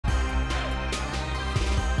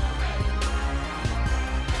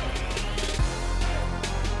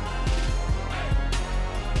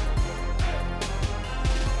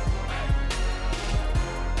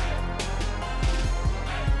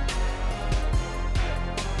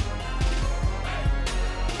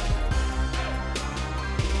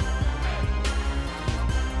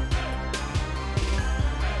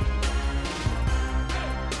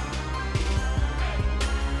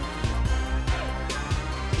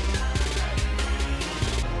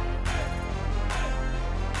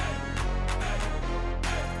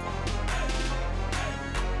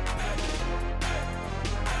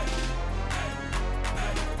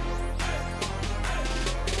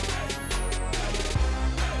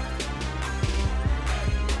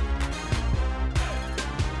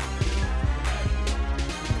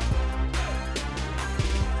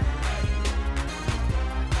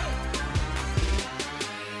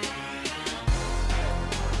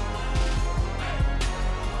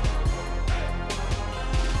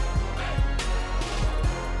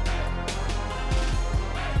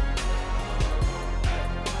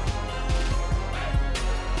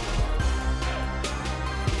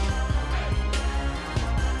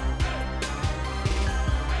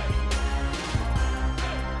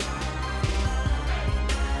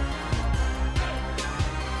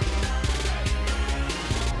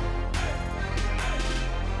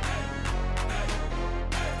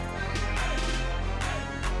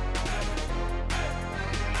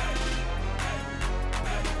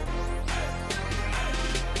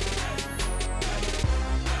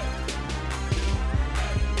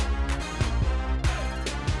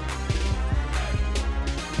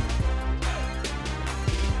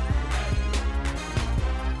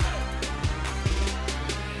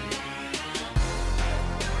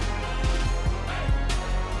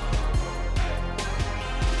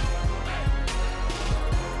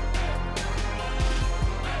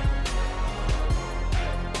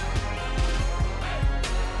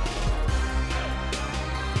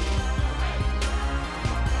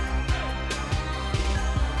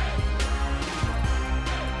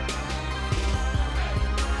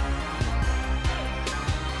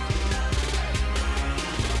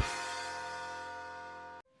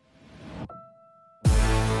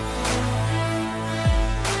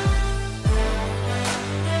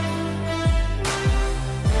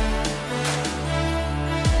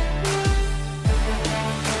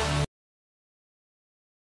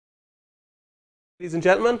Ladies and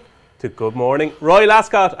gentlemen, to Good Morning Royal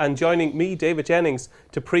Ascot, and joining me, David Jennings,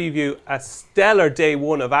 to preview a stellar day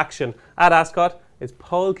one of action at Ascot is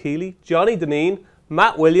Paul Kealy, Johnny Dineen,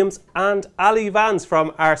 Matt Williams and Aly Vance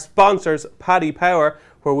from our sponsors Paddy Power,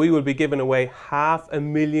 where we will be giving away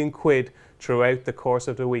 £500,000 throughout the course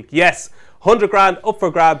of the week. Yes, 100 grand up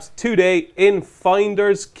for grabs today in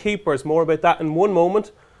Finders Keepers. More about that in one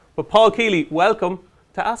moment. But Paul Kealy, welcome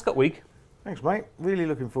to Ascot Week. Thanks, mate. Really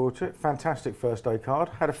looking forward to it. Fantastic first day card.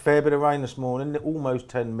 Had a fair bit of rain this morning, almost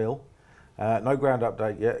 10 mil. No ground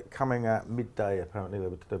update yet. Coming at midday, apparently.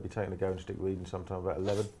 They'll be taking a go and stick reading sometime about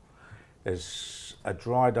 11. There's a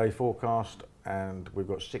dry day forecast, and we've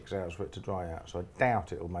got 6 hours for it to dry out. So I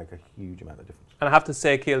doubt it'll make a huge amount of difference. And I have to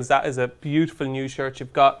say, Keels, that is a beautiful new shirt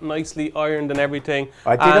you've got, nicely ironed and everything.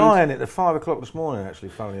 I did iron it at 5 o'clock this morning, actually,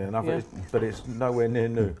 funnily enough, yeah. But it's nowhere near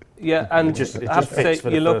new. Yeah, and I have to say,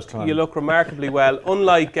 you look remarkably well,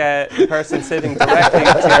 unlike the person sitting directly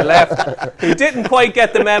to your left, who didn't quite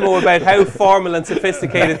get the memo about how formal and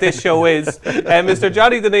sophisticated this show is. Mr.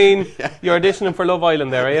 Johnny Dineen, you're auditioning for Love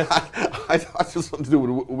Island there, are you? I thought just something to do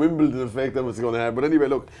with Wimbledon effect that was going to happen. But anyway,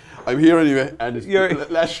 look, I'm here anyway, and it's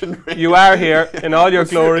lashing rain. You are here in all your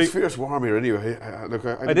glory. It's fierce warm here anyway. Look,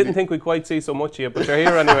 I didn't think we'd quite see so much of you, but you're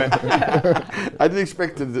here anyway. I didn't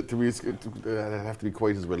expect it to have to be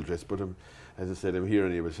quite as well dressed, but as I said, I'm here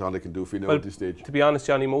anyway. It's all I can do for you now at this stage. To be honest,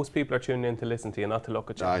 Johnny, most people are tuning in to listen to you, not to look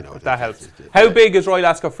at you. I know. That helps. How big is Royal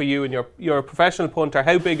Ascot for you? And you're a professional punter.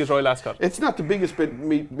 How big is Royal Ascot? It's not the biggest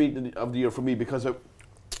meeting of the year for me, because I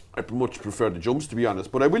much prefer the jumps, to be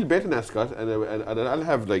honest. But I will bet in Ascot, and I'll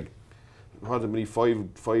have like, how many,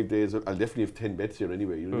 5 days. I'll definitely have 10 bets here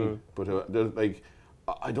anyway. You know what I mean? But there's like,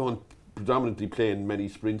 I don't predominantly play in many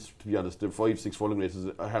sprints, to be honest. The 5-6 furlong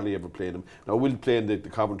races, I hardly ever play in them. Now I will play in the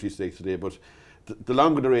Coventry Stakes today, but the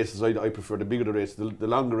longer the races, I prefer. The bigger the races, the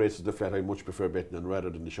longer races, the flat, I much prefer betting on rather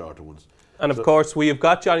than the shorter ones. And of course, we have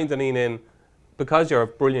got Johnny Dineen in because you're a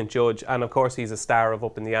brilliant judge, and of course he's a star of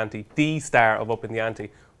Up in the Ante, the star of Up in the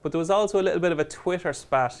Ante. But there was also a little bit of a Twitter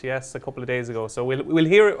spat, yes, a couple of days ago. So we'll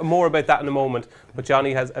hear more about that in a moment. But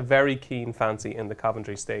Johnny has a very keen fancy in the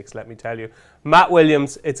Coventry Stakes, let me tell you. Matt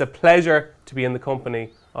Williams, it's a pleasure to be in the company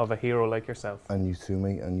of a hero like yourself. And you too,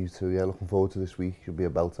 mate, and you too. Yeah, looking forward to this week. You'll be a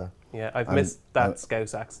belter. Yeah, I've missed that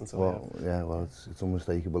Scouse accent. So well, it's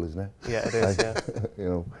unmistakable, isn't it? Yeah, it is. Yeah.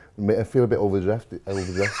 You know, I feel a bit overdressed.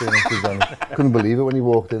 Couldn't believe it when he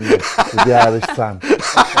walked in with the Irish tan.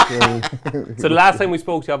 So the last time we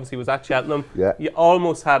spoke to you, obviously, was at Cheltenham. Yeah. You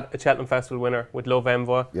almost had a Cheltenham Festival winner with Love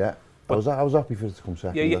Envoy. Yeah. I was happy for it to come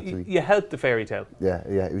second. Yeah, you helped the fairy tale. Yeah,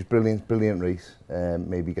 it was brilliant race.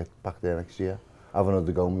 Maybe get back there next year. Have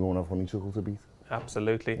another go, and we won't have Honeysuckle to beat.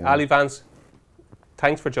 Absolutely. Yeah. Aly Vance,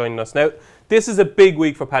 thanks for joining us. Now, this is a big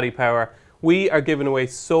week for Paddy Power. We are giving away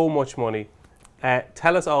so much money.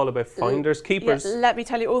 Tell us all about Finders Keepers. Yeah, let me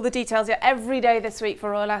tell you all the details. Yeah, every day this week for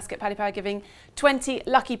Royal Ascot, Paddy Power giving 20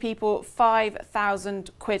 lucky people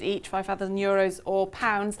 £5,000 each, €5,000 or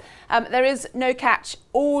pounds. There is no catch.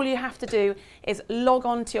 All you have to do is log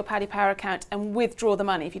on to your Paddy Power account and withdraw the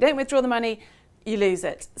money. If you don't withdraw the money, you lose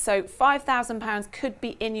it. So £5,000 could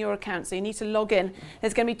be in your account, so you need to log in.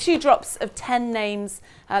 There's going to be 2 drops of 10 names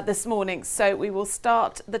this morning, so we will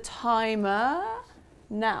start the timer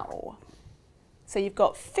now. So you've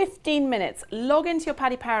got 15 minutes. Log into your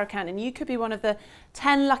Paddy Power account, and you could be one of the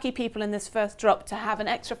 10 lucky people in this first drop to have an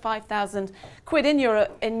extra £5,000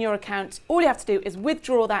 in your account. All you have to do is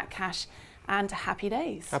withdraw that cash, and happy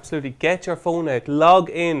days. Absolutely. Get your phone out. Log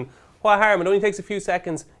in. What harm? It only takes a few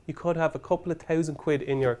seconds. You could have a couple of £1,000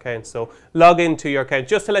 in your account. So log into your account.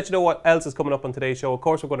 Just to let you know what else is coming up on today's show. Of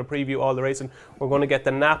course, we're going to preview all the racing. We're going to get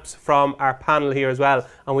the naps from our panel here as well.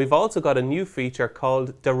 And we've also got a new feature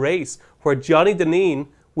called The Race, where Johnny Dineen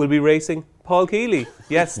will be racing Paul Kealy.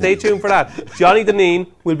 Yes, stay tuned for that. Johnny Dineen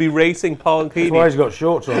will be racing Paul Kealy. That's why he's got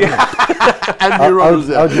shorts on. Yeah. And your runners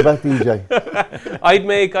there. How'd you bet, DJ? I'd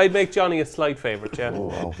make Johnny a slight favourite, yeah. Oh,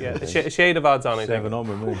 wow. Yeah, a shade of odds on, I think. 7 on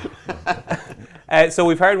with me. So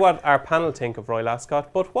we've heard what our panel think of Royal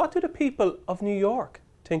Ascot, but what do the people of New York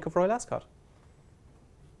think of Royal Ascot?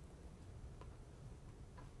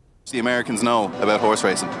 The Americans know about horse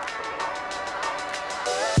racing.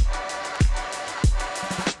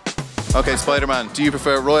 Okay, Spider-Man, do you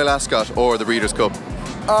prefer Royal Ascot or the Breeders' Cup?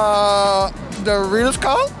 The Breeders'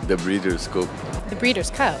 Cup? The Breeders' Cup. The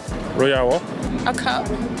Breeders' Cup. Royal what? A cup.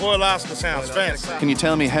 Royal Ascot sounds fancy. Can you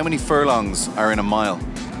tell me how many furlongs are in a mile?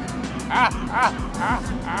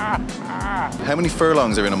 How many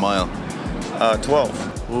furlongs are in a mile?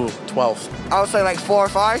 12. Ooh, 12. I would say like 4 or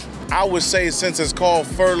 5. I would say, since it's called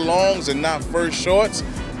furlongs and not fur shorts,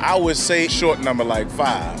 I would say short number like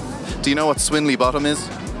 5. Do you know what Swinley Bottom is?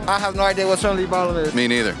 I have no idea what Sunday Bottom is. Me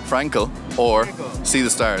neither. Frankel or See the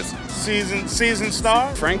Stars? Season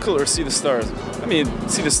star? Frankel or See the Stars? I mean,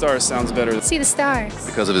 See the Stars sounds better. See the Stars.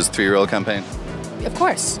 Because of his 3-year-old campaign? Of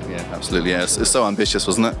course. Yeah, absolutely, yes. It's so ambitious,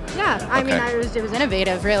 wasn't it? Yeah, I mean, it was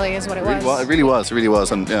innovative, really, is what it was. Well, it really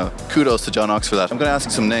was. And kudos to John Ox for that. I'm going to ask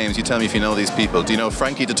you some names. You tell me if you know these people. Do you know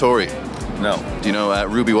Frankie Dettori? No. Do you know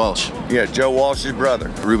Ruby Walsh? Yeah, Joe Walsh's brother.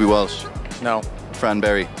 Ruby Walsh. No, Fran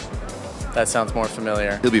Berry. that sounds more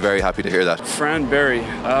familiar. He'll be very happy to hear that. Fran Berry.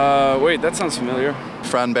 Wait, that sounds familiar.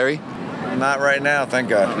 Fran Berry? Not right now, thank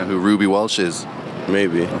God. You know who Ruby Walsh is?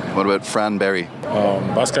 Maybe. What about Fran Berry?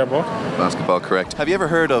 Basketball? Basketball, correct. Have you ever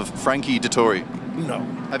heard of Frankie Dettori? No.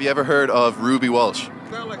 Have you ever heard of Ruby Walsh?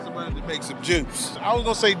 Sound like somebody that makes some juice. I was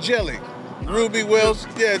gonna say jelly. Ruby Wells,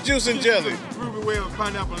 yeah, juice and jelly. Ruby Wells,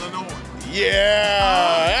 pineapple and orange.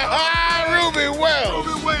 Yeah! Ruby Wells!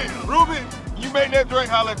 Ruby Wells! Ruby, you make that drink,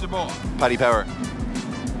 holler at your boy. Paddy Power.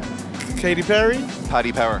 Katy Perry?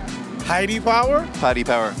 Paddy Power. Heidi Power? Paddy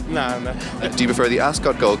Power. Nah. Do you prefer the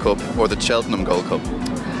Ascot Gold Cup or the Cheltenham Gold Cup?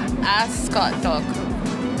 Ascot dog.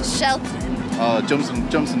 Shelton. Oh, jumps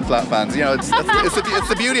and flat fans. You know, it's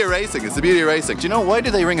the beauty of racing. It's the beauty of racing. Do you know why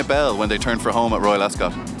do they ring a bell when they turn for home at Royal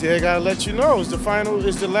Ascot? They gotta let you know, it's the final,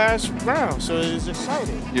 it's the last round, so it's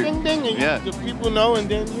exciting. Ding ding, and yeah. the people know, and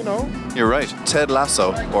then, you know. You're right. Ted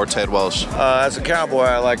Lasso or Ted Walsh? As a cowboy,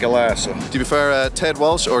 I like a lasso. Do you prefer Ted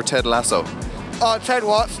Walsh or Ted Lasso? Ted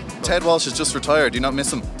Watts. Ted Walsh is just retired. Do you not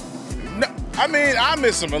miss him? No, I mean, I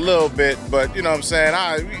miss him a little bit, but you know what I'm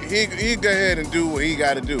saying? He go ahead and do what he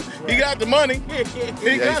got to do. He got the money.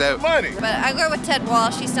 He got the money. But I go with Ted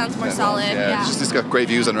Walsh. He sounds more solid. Yeah. He's got great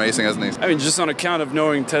views on racing, hasn't he? I mean, just on account of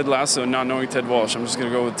knowing Ted Lasso and not knowing Ted Walsh, I'm just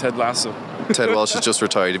going to go with Ted Lasso. Ted Walsh is just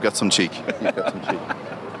retired. You've got some cheek. You've got some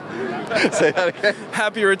cheek. Say that again.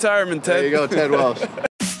 Happy retirement, Ted. There you go, Ted Walsh.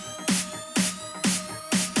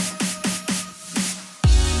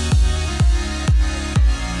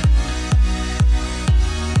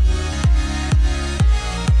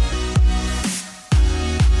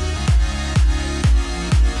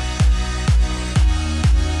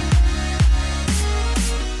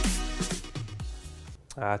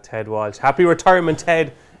 Ted Walsh. Happy retirement,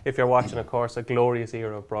 Ted. If you're watching, of course, a glorious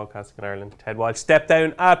era of broadcasting in Ireland. Ted Walsh stepped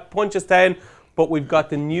down at Punchestown, but we've got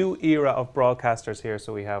the new era of broadcasters here.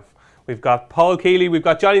 So we've got Paul Kealy, we've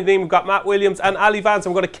got Johnny Dineen, we've got Matt Williams and Aly Vance.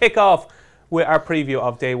 And we're going to kick off with our preview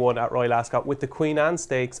of day one at Royal Ascot with the Queen Anne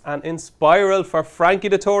Stakes, and in spiral for Frankie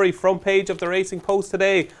Dettori, front page of the Racing Post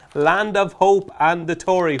today. Land of Hope and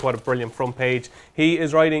Dettori, what a brilliant front page. He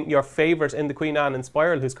is riding your favourite in the Queen Anne in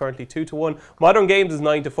spiral, who's currently 2-1. Modern Games is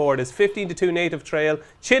 9-4. It is 15-2 Native Trail.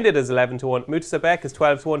 Chindit is 11-1. Mutasabek is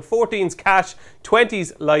 12-1. 14's Cash.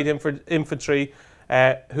 20's Light Infantry.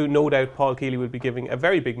 Who no doubt Paul Kealy will be giving a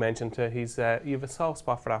very big mention to. You have a soft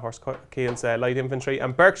spot for that horse, Keel's Light Infantry.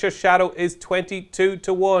 And Berkshire Shadow is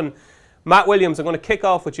 22-1. Matt Williams, I'm going to kick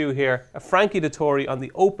off with you here. A Frankie Dettori on the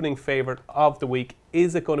opening favourite of the week.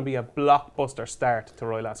 Is it going to be a blockbuster start to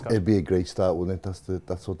Royal Ascot? It'd be a great start, wouldn't it?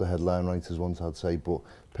 That's what the headline writers once I'd say. But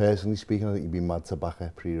personally speaking, I think you'd be mad to back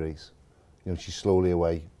her pre-race. You know, she's slowly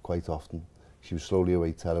away quite often. She was slowly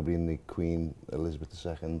away terribly in the Queen Elizabeth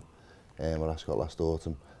II at Ascot last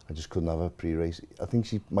autumn. I just couldn't have her pre-race. I think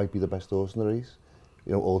she might be the best horse in the race,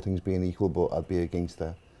 you know, all things being equal, but I'd be against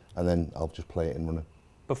her, and then I'll just play it and run it.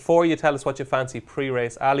 Before you tell us what you fancy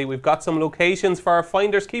pre-race, Ali, we've got some locations for our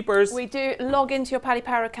finders keepers. We do. Log into your Paddy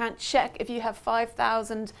Power account, check if you have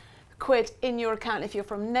 5,000 quid in your account if you're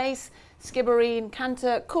from Naas, Skibbereen,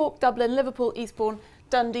 Cantor, Cork, Dublin, Liverpool, Eastbourne,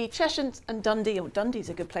 Dundee, Cheshire and Dundee. Oh, Dundee's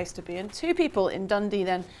a good place to be in. 2 people in Dundee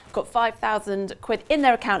then got 5,000 quid in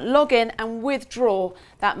their account. Log in and withdraw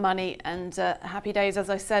that money, and happy days, as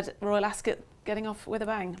I said, Royal Ascot getting off with a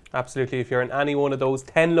bang. Absolutely. If you're in any one of those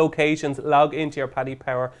 10 locations, log into your Paddy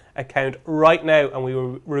Power account right now, and we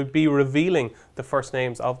will be revealing the first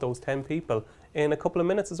names of those 10 people in a couple of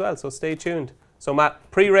minutes as well, so stay tuned. So Matt,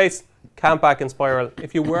 pre-race, camp back in spiral.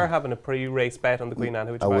 If you were having a pre-race bet on the Queen Anne,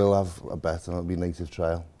 who would you back? I will have a bet, and it'll be Native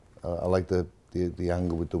Trail. I like the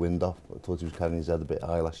angle with the wind up. I thought he was carrying his head a bit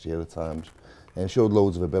high last year at times, and showed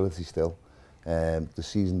loads of ability still. The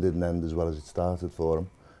season didn't end as well as it started for him,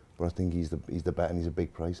 but I think he's the bet, and he's a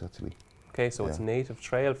big price actually. Okay, so it's Native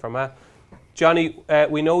Trail for Matt. Johnny,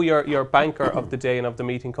 we know your banker of the day and of the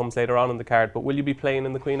meeting comes later on in the card, but will you be playing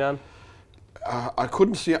in the Queen Anne? I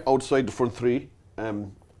couldn't see it outside the front three.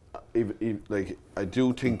 Like I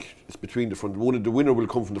do think it's between the front. The winner will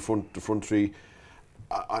come from the front three.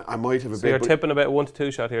 I might have a so bit. You're tipping about a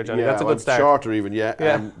 1-2 shot here, Johnny. Yeah, that's a good start. Shorter even,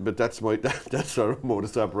 yeah. But that's our mode to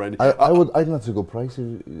stop around. I think that's a good price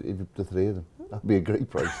if the three of them. That'd be a great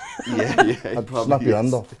price. Yeah, I'd snap your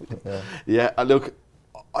hand off. Yeah, look,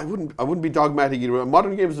 I wouldn't be dogmatic either.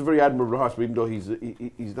 Modern Games is a very admirable horse, even though he's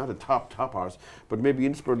not a top horse. But maybe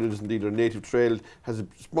Inspirited is indeed a native trail, has a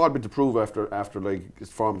small bit to prove after like his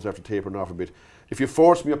forms after tapering off a bit. If you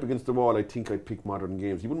force me up against the wall, I think I'd pick Modern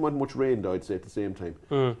Games. He wouldn't want much rain, though, I'd say, at the same time.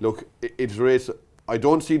 Look, it's a race. I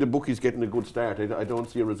don't see the bookies getting a good start. I don't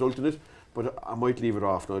see a result in it, but I might leave it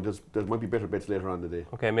off now. There might be better bets later on in the day.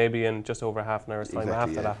 Okay, maybe in just over half an hour's time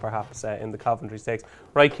after that, perhaps, in the Coventry Stakes.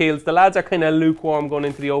 Right, Keels, the lads are kind of lukewarm going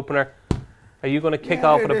into the opener. Are you going to kick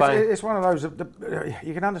off with a bang? It's one of those,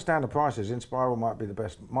 you can understand the prices. Inspiral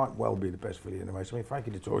might well be the best filly in the race. I mean,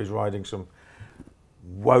 Frankie Dettori's riding some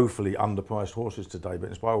woefully underpriced horses today,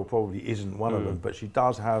 but Inspiral probably isn't one of them. But she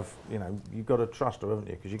does have, you've got to trust her, haven't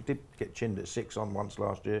you? Because you did get chinned at 6 on once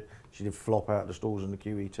last year. She did flop out the stalls in the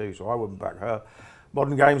QE2, so I wouldn't back her.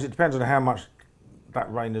 Modern Games, it depends on how much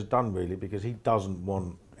that rain has done, really, because he doesn't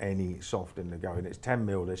want any soft in the going. It's 10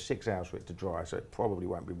 mil. There's 6 hours for it to dry, so it probably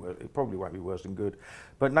won't be worse. It probably won't be worse than good.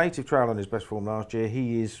 But Native Trail on his best form last year,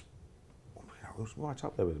 he is right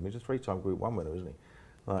up there with him. He's a 3-time Group 1 winner, isn't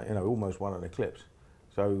he? Almost won an Eclipse.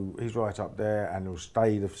 So he's right up there, and he'll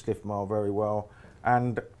stay the stiff mile very well.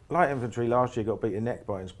 And Light Infantry last year got beaten neck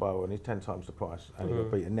by Inspiral, and he's 10 times the price. And he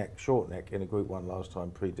got beaten short neck in a Group 1 last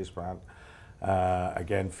time, pre-disbrand.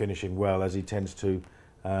 Again, finishing well as he tends to.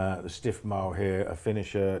 The stiff mile here, a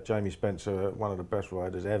finisher. Jamie Spencer, one of the best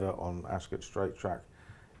riders ever on Ascot straight track.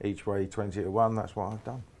 Each way 20 to 1. That's what I've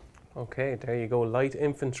done. Okay, there you go. Light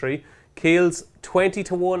Infantry. Keels 20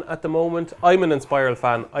 to 1 at the moment. I'm an Inspiral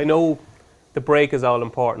fan. I know the break is all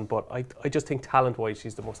important, but I just think talent-wise,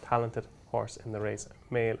 she's the most talented horse in the race,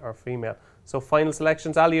 male or female. So final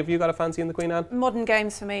selections. Ali, have you got a fancy in the Queen Anne? Modern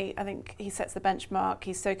Games for me. I think he sets the benchmark.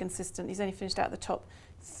 He's so consistent. He's only finished out the top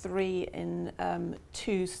 3 in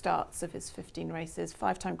 2 starts of his 15 races.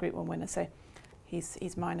 5-time Group 1 winner. So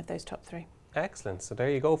he's mine of those top 3. Excellent. So there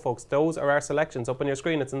you go, folks. Those are our selections up on your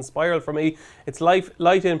screen. It's Inspiral for me. It's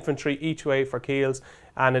Light Infantry each way for Keels.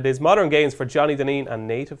 And it is Modern Games for Johnny Dineen and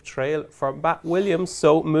Native Trail for Matt Williams.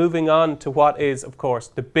 So moving on to what is, of course,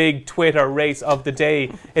 the big Twitter race of the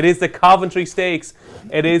day. It is the Coventry Stakes.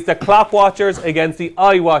 It is the clock watchers against the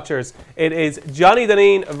eye watchers. It is Johnny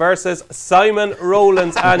Dineen versus Simon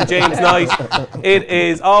Rowlands and James Knight. It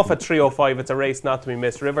is off at 3:05. It's a race not to be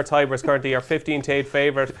missed. River Tiber is currently our 15-8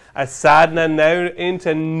 favourite. Asadna now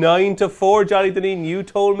into 9 to 4. Johnny Dineen, you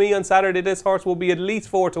told me on Saturday this horse will be at least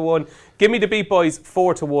 4 to 1. Give me the beat, boys.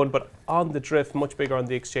 4 to 1, but on the drift, much bigger on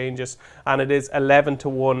the exchanges, and it is 11 to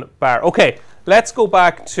 1 bar. Okay, let's go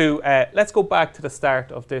back to the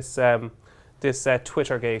start of this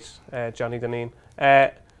Twittergate, Johnny Dineen.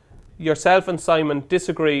 Yourself and Simon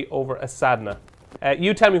disagree over Asadna.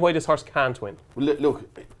 You tell me why this horse can't win. Well, look,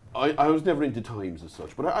 I was never into times as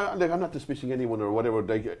such, but I'm not dismissing anyone or whatever.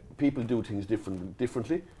 Like, people do things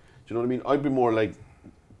differently. Do you know what I mean? I'd be more like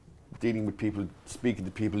dealing with people, speaking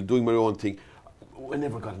to people, doing my own thing. I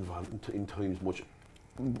never got involved in times much.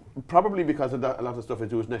 Probably because of that, a lot of stuff I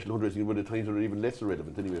do is national hunt racing, where the times are even less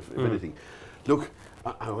relevant anyway, if anything. Look,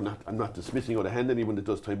 I'm not dismissing out of hand anyone that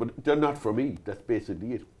does time, but they're not for me. That's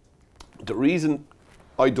basically it. The reason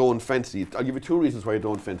I don't fancy it, I'll give you 2 reasons why I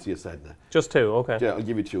don't fancy Asadna. Just 2, okay. Yeah, I'll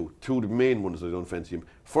give you 2. 2 of the main ones I don't fancy him.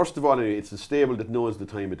 First of all, anyway, it's a stable that knows the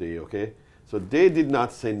time of day, okay? So they did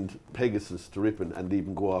not send Pegasus to Ripon and leave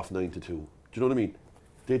him go off 9 to 2. Do you know what I mean?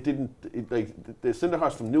 They didn't, they sent a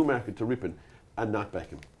horse from Newmarket to Ripon and not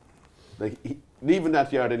back him. Leaving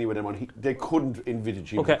that yard anyway, they couldn't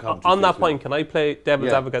envisage him. Okay, on that point, can I play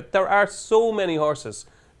devil's advocate? There are so many horses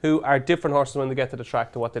who are different horses when they get to the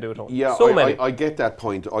track to what they do at home. Yeah, so many. I get that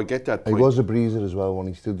point. He was a breezer as well when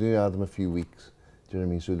he still did have him a few weeks. Do you know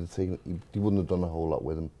what I mean? So he wouldn't have done a whole lot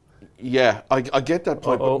with him. Yeah, I get that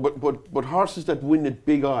point. But horses that win at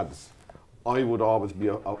big odds, I would always be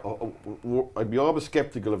I'd be always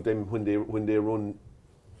sceptical of them when they run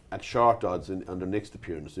at short odds on their next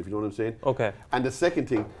appearance, if you know what I'm saying. Okay. And the second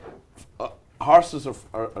thing, horses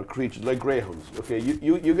are creatures like greyhounds. Okay,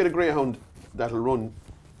 you get a greyhound that'll run.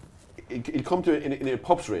 He'll come to in a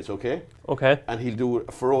pups race, okay? Okay. And he'll do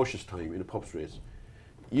a ferocious time in a pups race.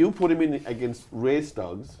 You put him in against race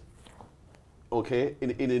dogs, okay,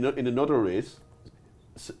 in another race,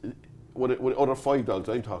 with other 5 dogs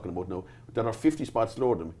I'm talking about now, that are 50 spots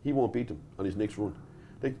lower than him, he won't beat them on his next run.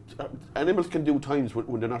 Animals can do times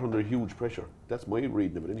when they're not under huge pressure. That's my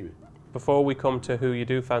reading of it anyway. Before we come to who you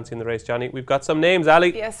do fancy in the race, Johnny, we've got some names,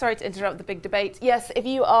 Ali. Yeah, sorry to interrupt the big debate. Yes, if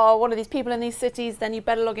you are one of these people in these cities, then you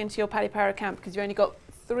better log into your Paddy Power account, because you've only got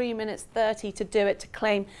 3 minutes 30 to do it, to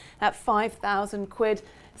claim that 5,000 quid.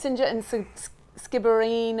 Sinja and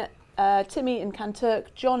Skibbereen, Timmy in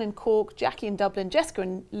Kanturk, John in Cork, Jackie in Dublin, Jessica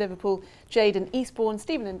in Liverpool, Jade in Eastbourne,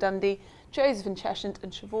 Stephen in Dundee, Joseph in Cheshire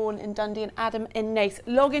and Siobhan in Dundee and Adam in Naas.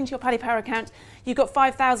 Log into your Paddy Power account. You've got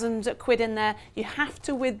 5,000 quid in there. You have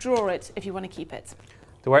to withdraw it if you want to keep it.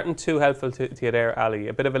 They weren't too helpful to you there, Ali.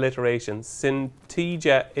 A bit of alliteration.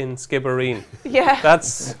 Sintija in Skibbereen. Yeah.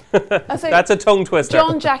 That's a tongue twister.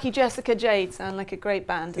 John, Jackie, Jessica, Jade sound like a great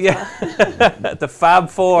band as well. The Fab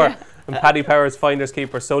Four and Paddy Power's Finders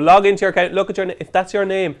Keepers. So log into your account, look at your if that's your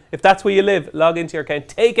name, if that's where you live, log into your account,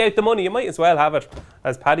 take out the money. You might as well have it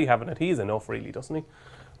as Paddy having it. He's enough really, doesn't he?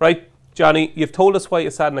 Right, Johnny, you've told us why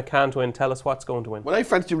Asadna can't win. Tell us what's going to win. Well, I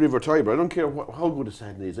fancy River Tiber. I don't care how good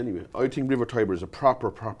Asadna is anyway. I think River Tiber is a proper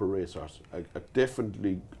racehorse.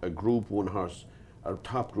 Definitely a Group 1 horse, a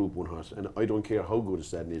top Group 1 horse. And I don't care how good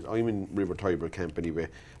Asadna is. I'm in River Tiber camp anyway.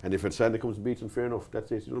 And if Asadna comes and beats him, fair enough.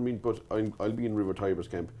 That's it. You know what I mean? But I'll be in River Tiber's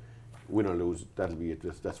camp. Win or lose, that'll be it.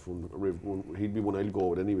 That's fun. He'll be one I'll go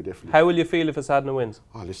with anyway, definitely. How will you feel if Asadna wins?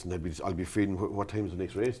 Oh, listen, I'll be feeling what time's the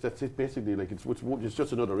next race. That's it, basically. Like it's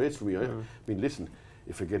just another race for me. I mean, listen,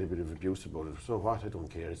 if I get a bit of abuse about it, so what? I don't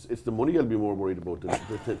care. It's the money I'll be more worried about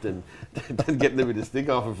than getting a bit of stick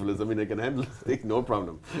off of fellas. I mean, I can handle the stick, no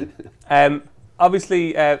problem.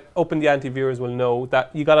 Obviously, Up in the Ante viewers will know that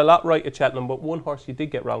you got a lot right at Cheltenham, but one horse you did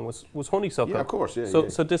get wrong was Honeysuckle. Yeah, of course, yeah.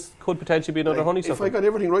 So this could potentially be another Honeysuckle. If I got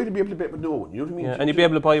everything right, I'd be able to bet with no one. You know what I mean? Yeah, and you'd be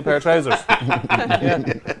able to buy a pair of trousers.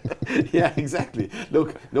 Yeah, exactly.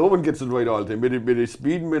 Look, no one gets it right all the time. Be they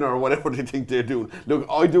speeding or whatever they think they're doing. Look,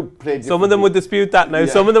 I do play. Some of them would dispute that now. Yeah.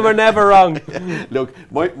 Some of them are never wrong. Look,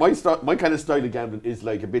 my kind of style of gambling is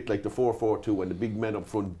like a bit like the 4-4-2 when the big men up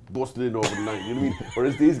front busted in over the line. You know what I mean?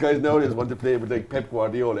 Whereas these guys nowadays want to play with like Pep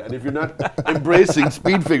Guardiola. And if you're not embracing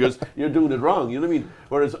speed figures, you're doing it wrong. You know what I mean?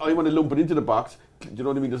 Whereas I want to lump it into the box. Do you know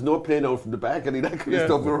what I mean? There's no playing out from the back and that kind of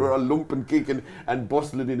stuff. We're all lumping, kicking, and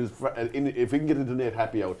busting it in. If we can get into the net,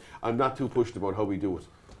 happy out. I'm not too pushed about how we do it.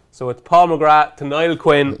 So it's Paul McGrath to Niall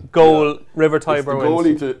Quinn, goal, River Tiber wins.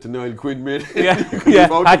 It's the goalie to Niall Quinn, mate.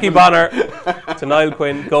 Hacky Bonner to Niall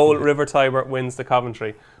Quinn, goal, River Tiber wins the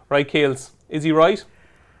Coventry. Right, Keels, is he right?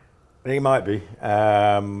 He might be.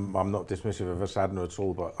 I'm not dismissive of Asadna at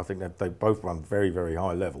all, but I think they both run very, very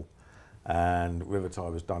high level. And River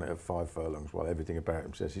Tiber's done it at 5 furlongs. While everything about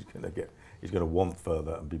him says he's going to want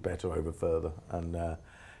further and be better over further. And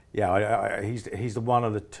he's the one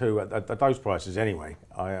of the two at those prices anyway.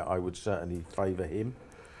 I would certainly favour him.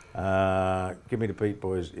 Give Me the Beat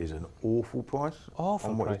Boy is an awful price. Awful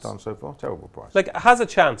on what price. He's done so far. Terrible price. Like has a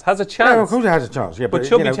chance. Yeah, of course it has a chance. Yeah, but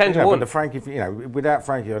should be 10 to 1. But the Frankie, without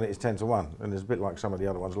Frankie on it, it's 10 to 1, and it's a bit like some of the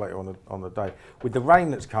other ones later on the day. With the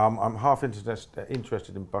rain that's come, I'm half interested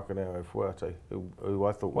in Bucanero Fuerte, who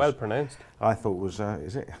I thought was well pronounced. I thought was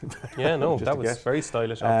is it? Yeah, no, that was very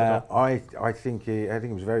stylish. I think he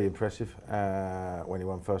was very impressive when he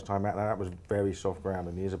won first time out. Now that was very soft ground,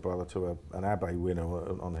 and he is a brother to an Abbey winner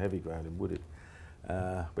on heavy ground in Wooded.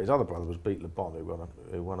 But his other brother was Beat Le Bon,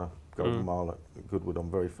 who won a Golden Mile at Goodwood on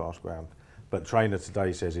very fast ground. But trainer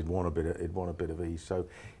today says he'd want a bit of ease. So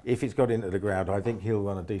if it's got into the ground, I think he'll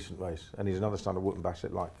run a decent race. And he's another son of Wootton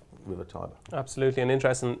Bassett like River Tiber. Absolutely, and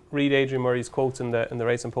interesting. Read Adrian Murray's quotes in the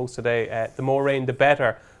Racing Post today. The more rain, the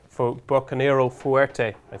better for Bucanero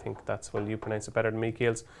Fuerte. I think that's you pronounce it better than me,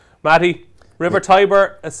 Keels. Matty, River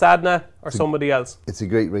Tiber, Asadna, or somebody else? It's a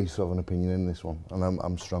great race to have an opinion in this one, and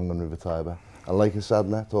I'm strong on River Tiber. I like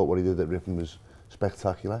Asadna. Thought what he did at Ripon was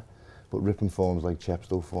spectacular, but Ripon forms like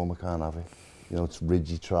Chepstow form, I can't have it. It's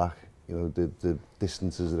ridgy track. The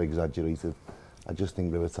distances are exaggerated. I just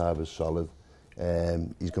think River Tiber's solid.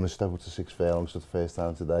 He's going to step up to 6 furlongs for the first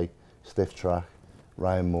time today. Stiff track,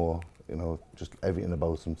 Ryan Moore. Just everything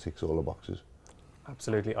about him ticks all the boxes.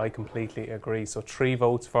 Absolutely, I completely agree. So 3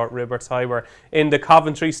 votes for River Tiber in the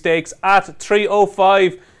Coventry Stakes at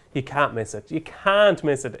 3:05. You can't miss it. You can't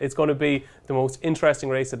miss it. It's going to be the most interesting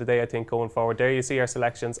race of the day, I think, going forward. There you see our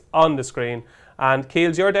selections on the screen. And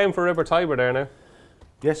Keels, you're down for River Tiber there now.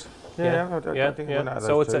 Yes. Yeah. I think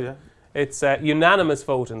so it's a unanimous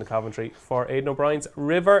vote in the Coventry for Aidan O'Brien's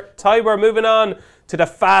River Tiber. Moving on to the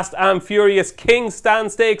fast and furious King's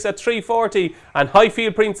Stand Stakes at 3:40, and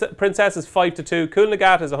Highfield Princess is 5-2.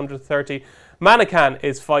 Coolnagat is 130. Manaccan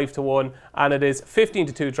is 5-1, and it is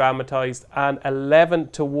 15-2 dramatised and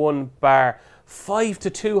 11-1 bar.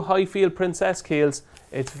 5-2 Highfield Princess, Keels.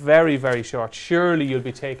 It's very, very short. Surely you'll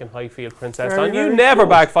be taking Highfield Princess on. You never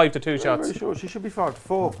back 5-2 shots. Very short. She should be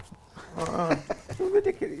 5-4. It's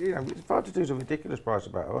ridiculous. 5-2 is a ridiculous price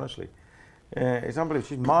about her, honestly. It's unbelievable.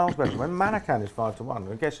 She's miles better. When Manaccan is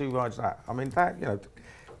 5-1, and guess who rides that? I mean,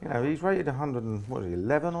 You know, he's rated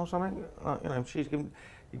 11 or something. You know, she's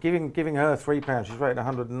giving her £3. She's rated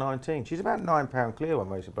 119. She's about £9 clear on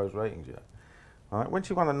most of those ratings. Yeah. Right. When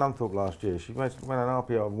she won the Nunthorpe last year, she went an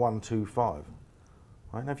RPI of 125.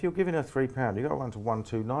 Right. Now, if you're giving her £3, you've got to run to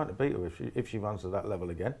 129 to beat her if she runs to that level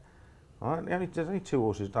again. Right. There's only 2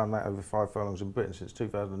 horses done that over 5 furlongs in Britain since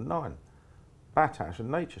 2009. Batash and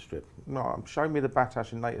Nature Strip. No, show me the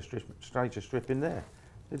Batash and Nature Strip in there.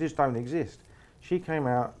 They just don't exist. She came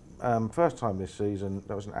out first time this season.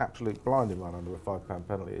 That was an absolute blinding run under a £5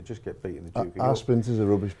 penalty. It just get beaten the Duke of York. Our sprinters are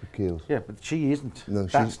rubbish for Keels. Yeah, but she isn't. No,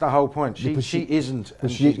 that's the whole point. She isn't.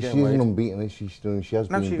 But she isn't unbeaten. She has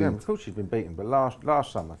been beaten. Of course she's been beaten. But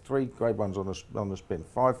last summer, 3 grade ones on the spin,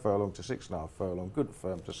 5 furlong to 6.5 furlong, good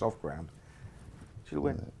firm to soft ground. She'll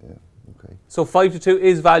win. Yeah. Okay. So 5-2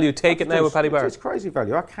 is value. Take it now with Paddy Power. It's crazy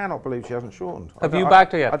value. I cannot believe she hasn't shortened. Have you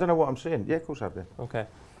backed her yet? I don't know what I'm seeing. Yeah, of course I have. Okay.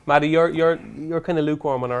 Maddie, you're kind of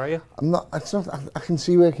lukewarm on her, are you? I'm not. It's not. I can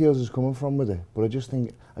see where Keels is coming from with it, but I just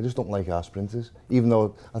don't like our sprinters. Even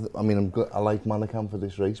though I like Manacam for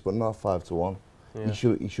this race, but not 5-1.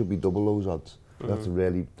 Yeah. He should be double those odds. That's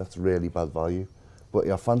really bad value. But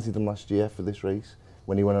I fancied him last year for this race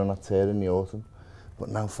when he went on that tear in the autumn. But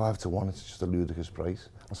now 5-1, it's just a ludicrous price.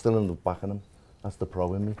 I still end up backing him. That's the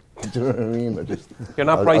pro in me. Do you know what I mean? You're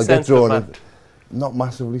not price sensitive, man. Not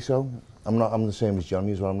massively so. I'm the same as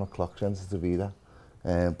Johnny as well. I'm not clock sensitive either.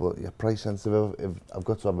 But yeah, price sensitive. If I've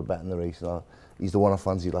got to have a bet in the race. He's the one I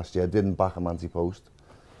fancied last year. I didn't back him anti-post.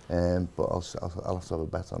 But I'll have to have a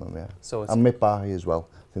bet on him. Yeah. So and Mitt Bahi as well.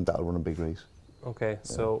 I think that'll run a big race. Okay. Yeah.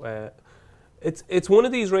 So it's one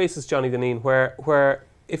of these races, Johnny Dineen, where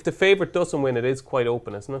if the favourite doesn't win, it is quite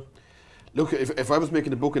open, isn't it? Look, if I was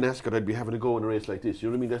making a book in Ascot, I'd be having a go in a race like this. You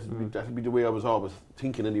know what I mean? That'd be the way I was always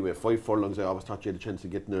thinking anyway. 5 furlongs, I always thought you had a chance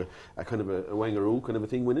of getting a kind of a wangaroo kind of a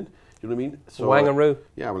thing winning. You know what I mean? So, wangaroo?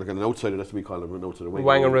 Yeah, well, like an outsider, that's what we call him, an outsider.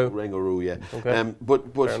 Wangaroo. Wangaroo, yeah. Okay.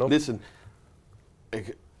 But listen,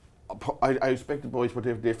 I expect the boys, but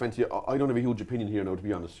they fancy. I don't have a huge opinion here now, to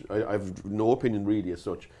be honest. I have no opinion really as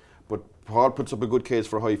such. But Paul puts up a good case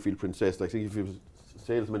for Highfield Princess. Like, I think if he was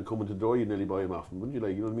salesman coming to the door, you'd nearly buy him off him, wouldn't you?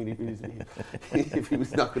 Like, you know what I mean? If he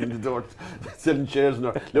was knocking on the door, selling shares and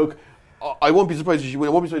all. Look, I won't be surprised if she win.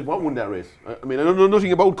 I won't be surprised if she won't win that race. I mean, I don't know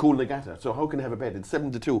nothing about Cool Nagata, so how can I have a bet? It's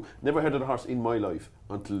 7-2. Never heard of the horse in my life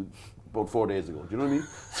until about 4 days ago. Do you know what I mean?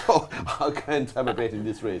 So I can't have a bet in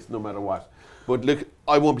this race, no matter what. But look,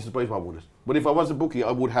 I won't be surprised if I won it. But if I was a bookie, I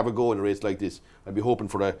would have a go in a race like this. I'd be hoping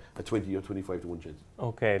for a 20 or 25 to 1 chance.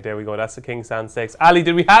 Okay, there we go. That's the King Stand Stakes. Ali,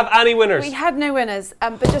 did we have any winners? We had no winners,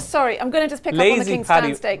 but just sorry, I'm going to just pick up on the King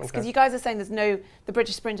Stand Stakes because you guys are saying the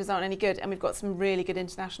British sprinters aren't any good, and we've got some really good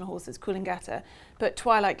international horses, Coolangatta, but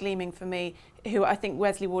Twilight Gleaming for me, who I think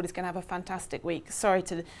Wesley Ward is going to have a fantastic week. Sorry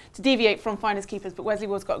to deviate from Finders Keepers, but Wesley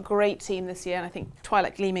Ward's got a great team this year, and I think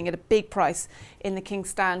Twilight Gleaming at a big price in the King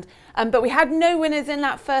Stand. But we had no winners in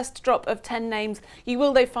that first drop of 10 names. You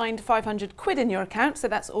will, though, find 500 quid in your account, so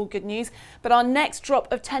that's all good news. But our next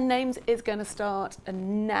drop of 10 names is going to start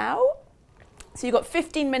now. So you've got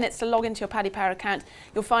 15 minutes to log into your Paddy Power account.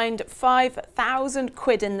 You'll find 5,000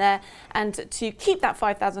 quid in there, and to keep that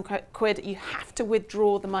 5,000 quid, you have to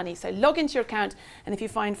withdraw the money. So log into your account, and if you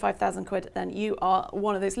find 5,000 quid, then you are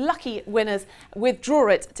one of those lucky winners. Withdraw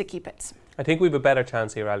it to keep it. I think we have a better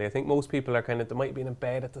chance here, Ali. I think most people are they might be in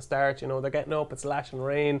bed at the start, you know, they're getting up, it's lashing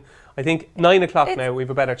rain. I think 9 o'clock now, we have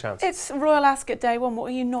a better chance. It's Royal Ascot Day 1. What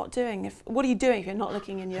are you not doing? What are you doing if you're not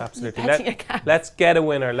looking in your betting account? Let's get a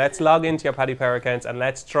winner. Let's log into your Paddy Power accounts and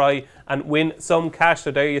let's try and win some cash.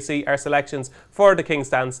 So there you see our selections for the King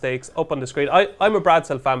Stand Stakes up on the screen. I'm a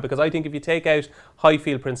Bradsell fan because I think if you take out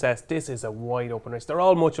Highfield Princess, this is a wide open race. They're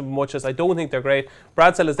all much of muches. I don't think they're great.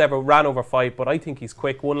 Bradsell has never ran over 5, but I think he's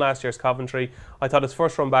quick. Won last year's Coventry. I thought his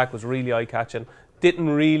first run back was really eye-catching.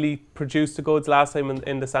 Didn't really produce the goods last time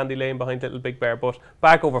in the Sandy Lane behind Little Big Bear, but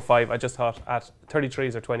back over 5, I just thought at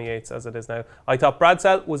 33s or 28s as it is now. I thought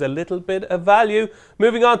Bradsell was a little bit of value.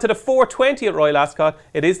 Moving on to the 420 at Royal Ascot.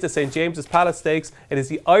 It is the St James's Palace Stakes. It is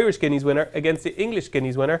the Irish Guineas winner against the English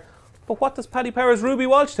Guineas winner. But what does Paddy Power's Ruby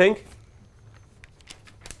Walsh think?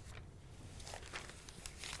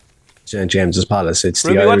 St James's Palace. It's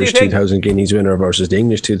Ruby, the Irish 2,000 guineas winner versus the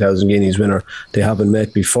English 2,000 guineas winner. They haven't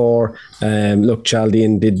met before. Look,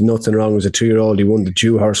 Chaldean did nothing wrong as a 2-year-old. He won the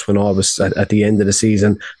Dewhurst when all was at the end of the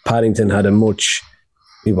season. Paddington had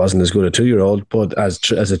he wasn't as good a 2-year-old, but as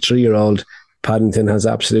a 3-year-old, Paddington has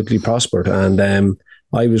absolutely prospered. And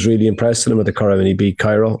I was really impressed with him at the Curragh when he beat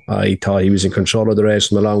Cairo. I thought he was in control of the race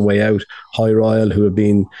from a long way out. High Royal, who had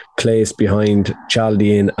been placed behind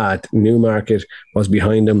Chaldean at Newmarket, was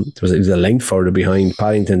behind him. He was a length further behind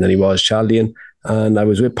Paddington than he was Chaldean. and I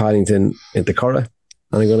was with Paddington at the Curragh,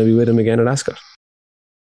 and I'm going to be with him again at Ascot.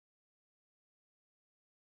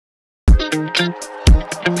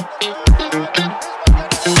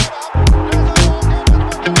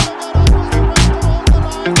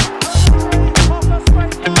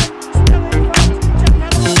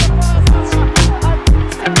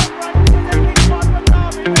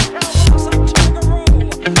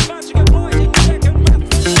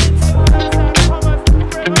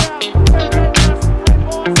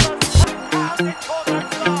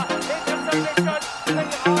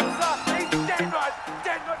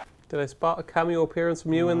 Did I spot a cameo appearance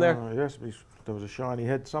from you in there? Yes, there was a shiny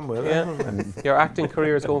head somewhere Yeah. there. Your acting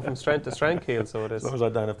career is going from strength to strength, Kealy, so it is. As long as I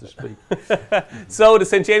don't have to speak. So the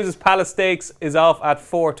St James's Palace Stakes is off at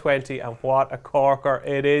 4:20, and what a corker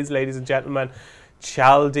it is, ladies and gentlemen.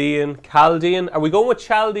 Chaldean. Are we going with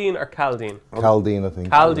Chaldean or Caldine? Caldine, I think.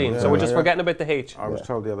 Caldine, Yeah, so we're just yeah. forgetting about the H. I was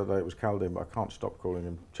told the other day it was Caldine, but I can't stop calling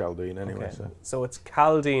him Chaldean anyway. Okay. So. So it's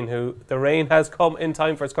Caldine, who the rain has come in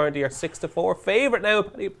time for. It's currently our 6-4 favourite now.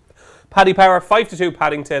 Paddy Power 5-2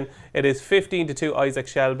 Paddington. It is 15-2 Isaac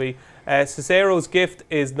Shelby. Cicero's Gift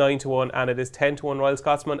is 9-1, and it is 10-1 Royal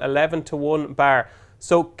Scotsman, 11-1 Bar.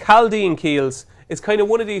 So Caldine, Keels, is kind of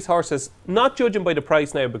one of these horses, not judging by the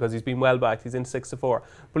price now because he's been well backed, he's in 6-4,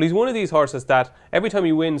 but he's one of these horses that every time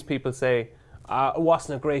he wins, people say, it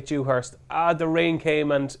wasn't a great Dewhurst. The rain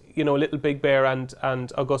came, and you know, Little Big Bear and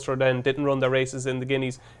Augusta Rodin didn't run their races in the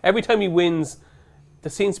Guineas. Every time he wins,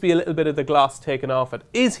 there seems to be a little bit of the gloss taken off it.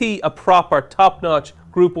 Is he a proper, top-notch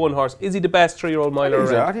Group 1 horse? Is he the best 3-year-old miler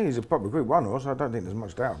around? I think he's a proper Group 1 horse. I don't think there's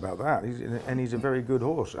much doubt about that. He's a very good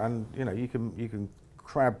horse, and you know, you can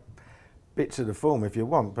crab bits of the form if you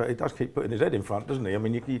want, but he does keep putting his head in front, doesn't he? I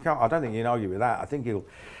mean, you can't. I don't think you can argue with that. I think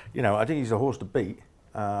I think he's a horse to beat.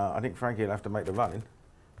 I think Frankie will have to make the running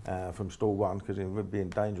from stall 1 because he would be in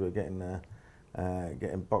danger of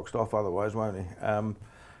getting boxed off otherwise, won't he?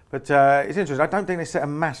 But it's interesting. I don't think they set a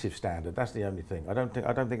massive standard. That's the only thing. I don't think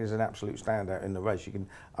there's an absolute standout in the race. You can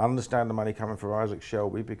understand the money coming for Isaac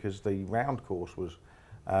Shelby because the round course was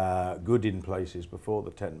good in places before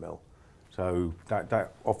the 10 mil. So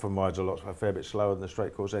that often rides a fair bit slower than the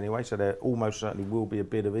straight course anyway. So there almost certainly will be a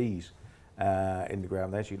bit of ease in the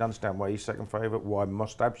ground there. So you can understand why he's second favourite, why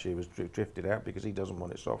Mustabshir was drifted out because he doesn't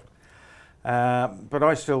want it soft. But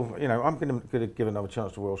I still, I'm going to give another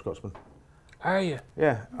chance to Royal Scotsman. Are you?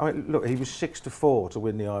 Yeah. I mean, look, he was 6-4 to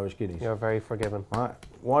win the Irish Guineas. You're very forgiving. Right.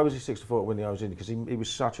 Why was he 6-4 to win the Irish Guineas? Because he was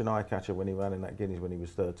such an eye catcher when he ran in that Guineas when he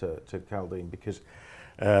was third to Caldine because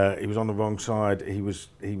he was on the wrong side. He was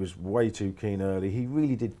way too keen early. He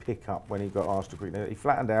really did pick up when he got asked to quickly. He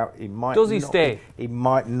flattened out. He might. Does he stay? He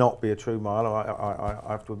might not be a true miler. I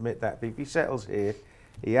have to admit that. But if he settles here,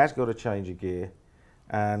 he has got to change a gear.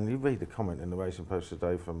 And you read the comment in the Racing Post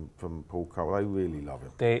today from Paul Cole. They really love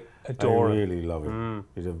him. They adore him. They really love him.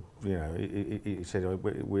 He's he said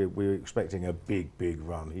we're expecting a big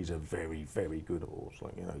run. He's a very good horse.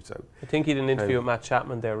 So I think he did an interview with Matt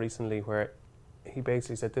Chapman there recently where he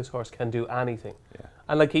basically said this horse can do anything. Yeah.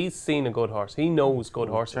 And he's seen a good horse. He knows good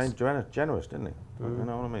horses. Generous, didn't he? You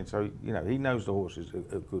know what I mean? So he knows the horse is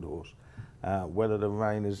a good horse. Whether the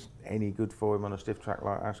rain is any good for him on a stiff track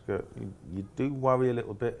like Ascot, you do worry a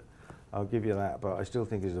little bit. I'll give you that, but I still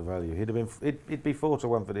think he's a value. He'd be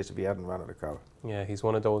 4-1 for this if he hadn't run at the Curragh. Yeah, he's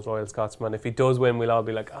one of those Royal Scotsmen. If he does win, we'll all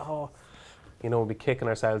be like, we'll be kicking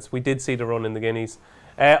ourselves. We did see the run in the Guineas.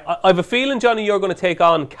 I have a feeling, Johnny, you're going to take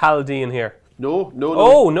on Caldine here. No.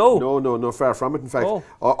 Oh, no. No, far from it. In fact,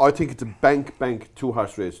 I think it's a bank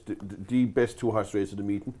 2-horse race, the best 2-horse race of the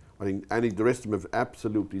meeting. I think the rest of them have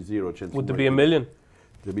absolutely zero chance. Would there be a million?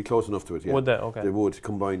 They'd be close enough to it, yeah. Would they? Okay. They would,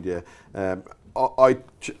 combined, yeah. I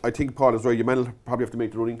think Paul is right. You might probably have to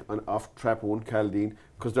make the running on off trap 1, Caldine,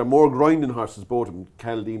 because they're more grinding horses, both of them,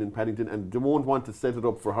 Caldine and Paddington, and they won't want to set it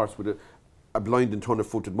up for a horse with a blinding ton of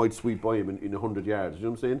foot that might sweep by him in 100 yards. You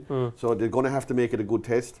know what I'm saying? So they're going to have to make it a good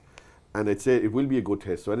test. And I'd say it will be a good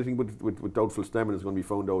test. So anything with doubtful stamina is going to be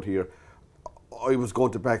found out here. Originally I was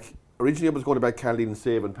going to back Caldine and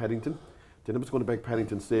Save and Paddington. Then I was going to back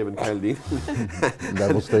Paddington, Save and Caldine.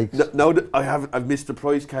 Level stakes. Now that I've missed the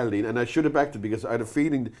price Caldine, and I should have backed it because I had a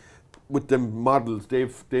feeling with them models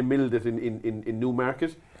they milled it in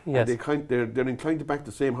Newmarket. Yes. And they're inclined to back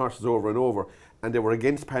the same horses over and over. And they were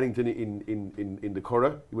against Paddington in the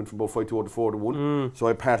Curragh. He went from about 5-2 to 4-1. So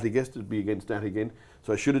I partly guessed it'd be against that again.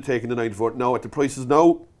 So I should have taken the 9-4. Now at the prices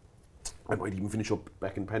now, I might even finish up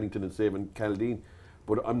back in Paddington and saving Caldine.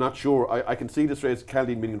 But I'm not sure. I can see this race,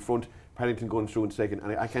 Caldine being in front, Paddington going through in second,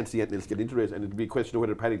 and I can't see anything else get into the race, and it'll be a question of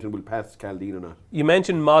whether Paddington will pass Caldine or not. You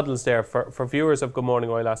mentioned models there. For viewers of Good Morning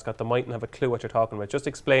Royal Ascot, they mightn't have a clue what you're talking about. Just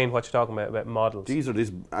explain what you're talking about models. These are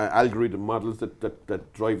these algorithm models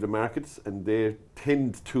that drive the markets, and they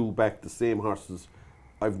tend to back the same horses.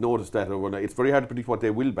 I've noticed that overnight. It's very hard to predict what they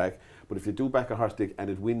will back, but if they do back a horse and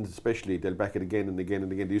it wins especially, they'll back it again and again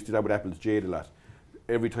and again. They used to do that with Apple's Jade a lot.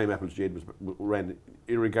 Every time Apple's Jade ran,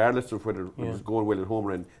 regardless of whether it was going well at home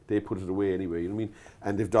run, they put it away anyway, you know what I mean?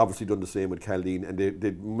 And they've obviously done the same with Caldine, and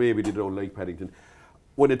maybe they don't like Paddington.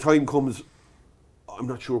 When the time comes, I'm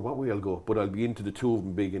not sure what way I'll go, but I'll be into the two of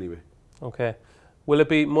them big anyway. Okay. Will it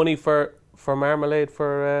be money for marmalade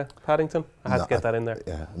for Paddington? I had to get that in there.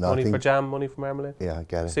 Yeah, no, money for jam, money for marmalade. Yeah, I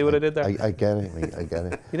get it. See what I did there? I get it, mate. I get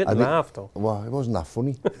it. You didn't laugh though. Well, it wasn't that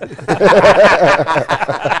funny.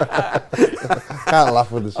 Can't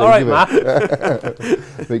laugh with the sake All right, of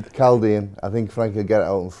Matt. But Caldine, I think Frank will get it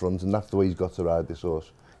out in front, and that's the way he's got to ride this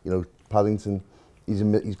horse. You know, Paddington,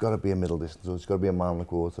 he's got to be a middle distance horse. He's got to be a mile and a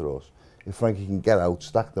quarter horse. If Frankie can get out,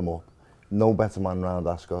 stack them up, no better man round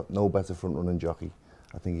Ascot, no better front running jockey.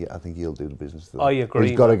 I think he'll do the business today. I agree. But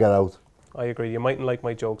he's got to get out. I agree. You mightn't like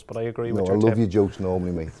my jokes, but I agree with No, your I love tip. your jokes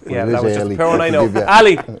normally, mate. Yeah, that was just pure one I know.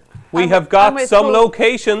 Ali, we have got some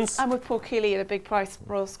locations. I'm with Paul Kealy at a big price,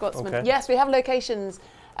 Royal Scotsman. Okay. Yes, we have locations.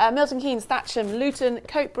 Milton Keynes, Thatcham, Luton,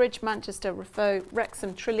 Coatbridge, Manchester, Refoe,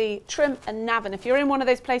 Wrexham, Tralee, Trim and Navan. If you're in one of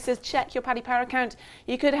those places, check your Paddy Power account.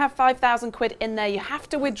 You could have 5,000 quid in there. You have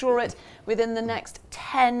to withdraw it within the next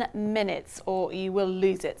 10 minutes or you will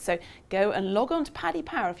lose it. So go and log on to Paddy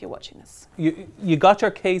Power if you're watching this. You got your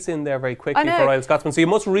case in there very quickly for Royal Scotsman, so you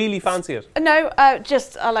must really fancy it. No,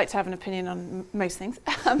 just I like to have an opinion on most things.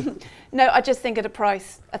 No, I just think at a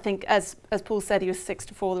price, I think as Paul said, he was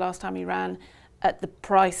 6-4 the last time he ran. At the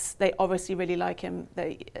price, they obviously really like him,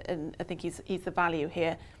 and I think he's the value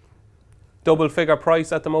here. Double figure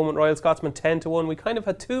price at the moment, Royal Scotsman 10-1. We kind of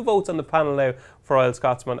had 2 votes on the panel now for Royal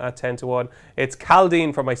Scotsman at 10-1. It's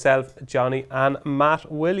Caldine for myself, Johnny and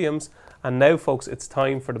Matt Williams. And now folks, it's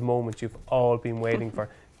time for the moment you've all been waiting for.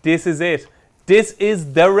 This is it. This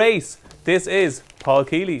is the race. This is Paul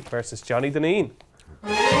Kealy versus Johnny Dineen.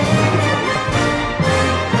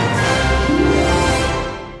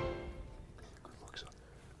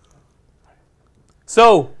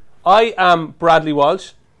 So, I am Bradley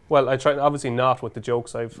Walsh. Well, I try obviously not with the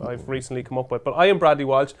jokes I've recently come up with, but I am Bradley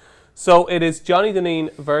Walsh. So it is Johnny Dineen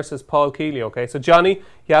versus Paul Kealy, okay? So Johnny,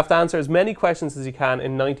 you have to answer as many questions as you can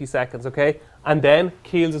in 90 seconds, okay? And then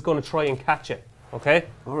Keels is going to try and catch it, okay?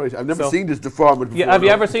 All right, I've never seen this deformed before. Yeah, have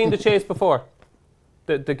you ever seen The Chase before?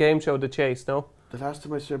 The game show The Chase, no? The last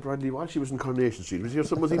time I said Bradley Walsh, he was in Coronation Street. Was he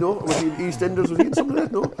no? Was he in EastEnders? Was he in some of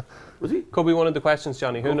that? No? Was he? Could be one of the questions,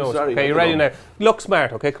 Johnny. Who knows? Sorry, okay, you ready now? Look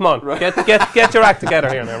smart, okay? Come on. Right. Get your act together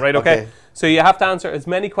here now, right? Okay? So you have to answer as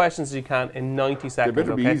many questions as you can in 90 seconds. They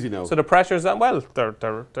better be easy now. So the pressure's on, well,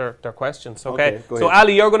 they're questions, okay? So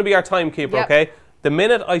Ali, you're going to be our timekeeper, okay? The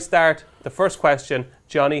minute I start the first question,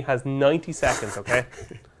 Johnny has 90 seconds, okay?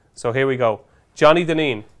 So here we go. Johnny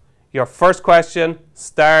Dineen, your first question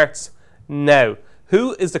starts now.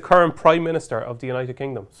 Who is the current Prime Minister of the United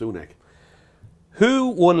Kingdom? Sunak. Who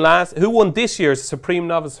won this year's Supreme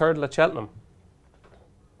Novice Hurdle at Cheltenham?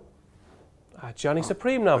 Johnny,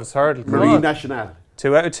 Supreme Novice Hurdle. Marine Nationale.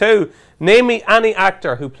 2 out of 2. Name me any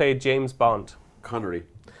actor who played James Bond. Connery.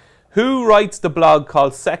 Who writes the blog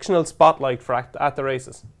called Sectional Spotlight for At the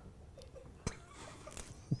Races?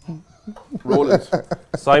 Rowlands.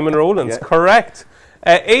 Simon Rowlands, correct.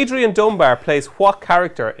 Adrian Dunbar plays what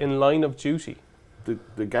character in Line of Duty?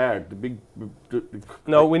 The guard, the big...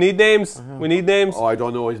 No, we need names. We need names. Oh, I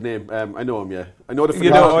don't know his name. I know him, yeah. I know the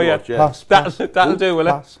You know, yeah. Pass. That'll do, will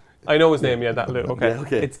it? I know his name, yeah, that'll do. Okay. Yeah,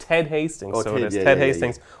 okay. It's Ted Hastings, Oh, so Ted, it is. yeah, Ted yeah,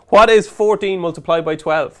 Hastings. What is 14 multiplied by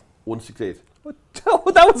 12? 168.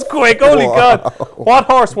 Oh, that was quick, holy God. What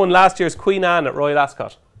horse won last year's Queen Anne at Royal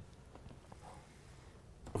Ascot?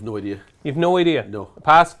 I've no idea. You've no idea? No.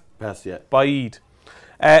 Pass? Pass, yeah. Bide.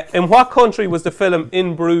 In what country was the film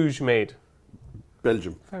In Bruges made?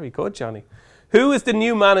 Belgium. Very good, Johnny. Who is the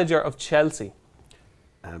new manager of Chelsea?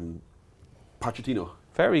 Pochettino.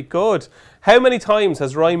 Very good. How many times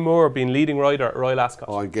has Ryan Moore been leading rider at Royal Ascot?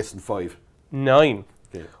 Oh, I'm guessing 5. 9.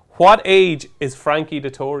 Yeah. What age is Frankie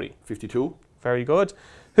Dettori? 52. Very good.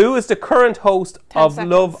 Who is the current host of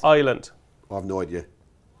seconds. Love Island? I have no idea.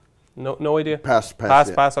 No idea? Pass,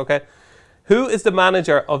 Pass, okay. Who is the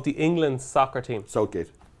manager of the England soccer team?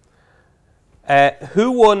 Southgate.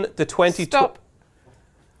 Who won the 20... Stop.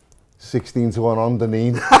 16-1 on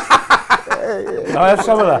Dineen. I have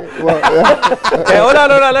some of that. Okay, hold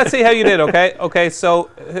on. Let's see how you did, okay? Okay, so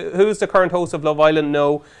who's the current host of Love Island?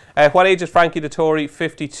 No. What age is Frankie Dettori?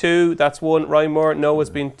 52. That's one. Ryan Moore, no, has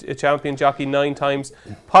been a champion jockey 9 times.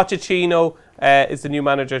 Pochettino is the new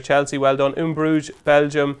manager of Chelsea. Well done. Bruges,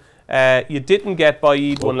 Belgium. You didn't get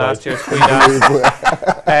Baid one last year.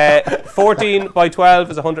 14 by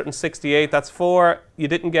 12 is 168. That's 4. You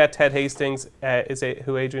didn't get Ted Hastings,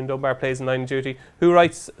 who Adrian Dunbar plays in Line of Duty. Who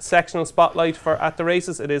writes sectional spotlight for At the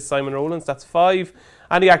Races? It is Simon Rowlands. That's 5.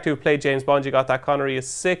 And the actor who played James Bond, you got that. Connery is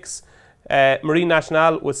 6. Marine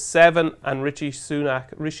Nationale was 7, and Rishi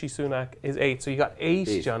Sunak is 8. So you got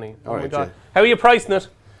 8, Johnny. Oh my God! How are you pricing it?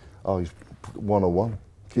 Oh, he's 101.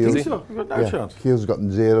 Keel's got no chance. Keel's got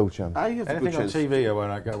 0 chance. Anything on TV, I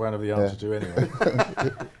won't have the answer to anyway.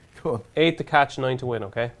 Go on. 8 to catch, 9 to win.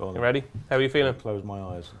 Okay, you ready? How are you feeling? Close my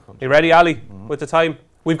eyes. You ready, Ali? With the time.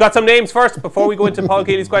 We've got some names first before we go into Paul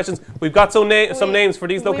Kealy's questions. We've got some names for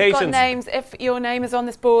these locations. We've got names. If your name is on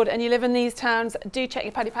this board and you live in these towns, do check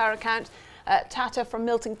your Paddy Power account. Tata from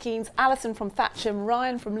Milton Keynes, Alison from Thatcham,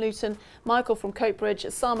 Ryan from Luton, Michael from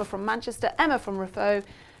Coatbridge, Sama from Manchester, Emma from Rafo,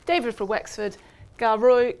 David from Wexford,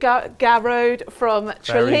 Garrode from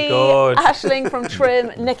Tralee, Ashling from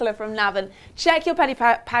Trim, Nicola from Navan. Check your Paddy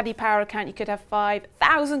Power account. You could have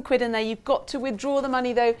 5,000 quid in there. You've got to withdraw the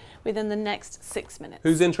money though within the next 6 minutes.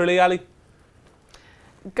 Who's in Tralee, Ali?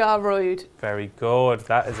 Garrode. Very good.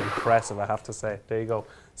 That is impressive, I have to say. There you go.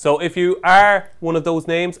 So if you are one of those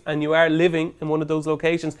names and you are living in one of those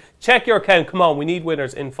locations, check your account. Come on, we need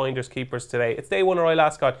winners in Finders Keepers today. It's day 1 of Royal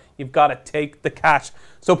Ascot. You've got to take the cash.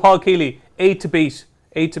 So Paul Kealy, 8 to beat.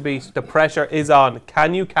 8 to beat. The pressure is on.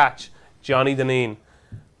 Can you catch Johnny Dineen?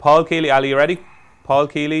 Paul Kealy, Ali, you ready? Paul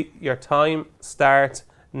Kealy, your time starts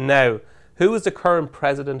now. Who is the current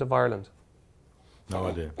president of Ireland? No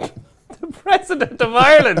idea. The president of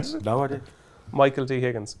Ireland? No idea. Michael D.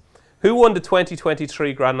 Higgins. Who won the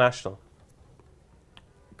 2023 Grand National?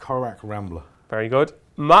 Korak Rambler. Very good.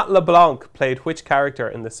 Matt LeBlanc played which character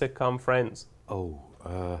in the sitcom Friends?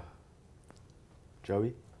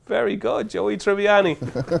 Joey. Very good, Joey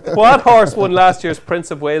Tribbiani. What horse won last year's Prince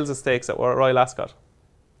of Wales Stakes at Royal Ascot?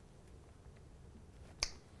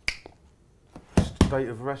 State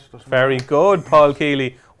of Rest or something. Very good, Paul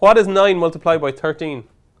Kealy. What is 9 multiplied by 13?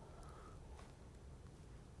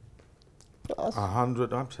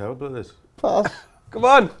 100. I'm terrible at this. Pass. Come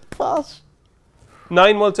on. Pass.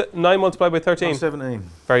 9 multiplied by 13. 17.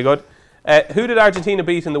 Very good. Who did Argentina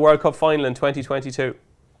beat in the World Cup final in 2022?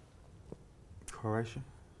 Croatia.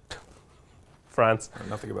 France. I know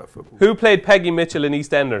nothing about football. Who played Peggy Mitchell in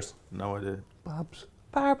EastEnders? No idea. Babs.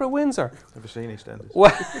 Barbara Windsor. Never seen EastEnders.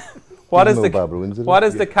 What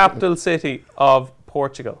is the capital city of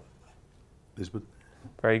Portugal? Lisbon.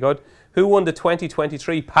 Very good. Who won the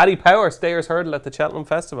 2023 Paddy Power Stayers Hurdle at the Cheltenham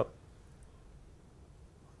Festival?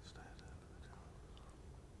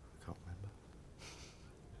 I can't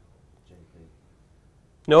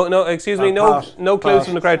No, remember. excuse me, no clues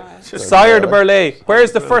from the crowd. Sire de Burleigh. Where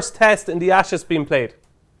is the first test in the Ashes being played?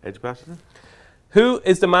 Edgbaston. Who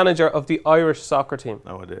is the manager of the Irish soccer team?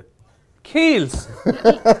 No idea. Keels.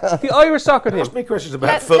 The Irish soccer team. Ask me questions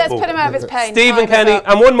about football. Let's put him out of his pain. Stephen Kenny.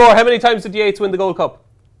 And one more. How many times did Yates win the Gold Cup?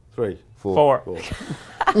 3. 4.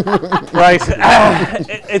 Right.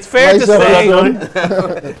 It's fair to say.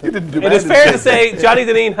 It is fair to say Johnny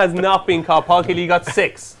Dineen has not been caught. Paul Kealy got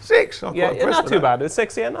 6. 6. Yeah, not too bad. It's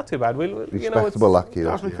 6. Yeah, not too bad. Respectable luck here.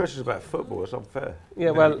 Ask me questions about football. It's unfair.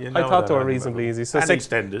 Yeah, well, I thought they were reasonably easy. So and 6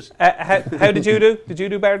 EastEnders. How did you do? Did you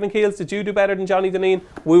do better than Keels? Did you do better than Johnny Dineen?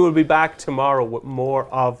 We will be back tomorrow with more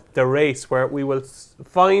of the race, where we will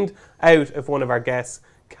find out if one of our guests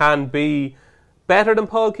can be better than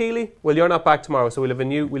Paul Kealy. Well, you're not back tomorrow, so we'll have a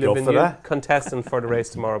new contestant for the race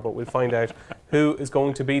tomorrow, but we'll find out who is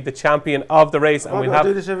going to be the champion of the race. And we'll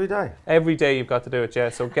do this every day. Every day you've got to do it, yeah.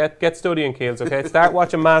 So get studying, Keels, okay? Start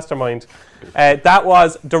watching Mastermind. That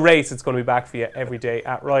was the race. It's going to be back for you every day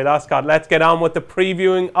at Royal Ascot. Let's get on with the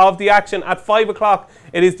previewing of the action. At 5 o'clock,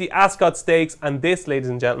 it is the Ascot Stakes, and this, ladies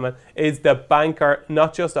and gentlemen, is the banker,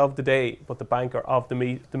 not just of the day, but the banker of the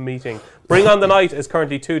meeting. Bring on the Night is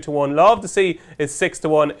currently 2-1. Love to See is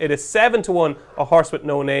 6-1. It is 7-1. A Horse with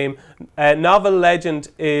No Name. Novel Legend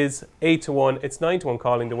is 8-1. It's 9-1.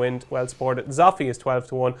 Calling the Wind, well supported. Zoffy is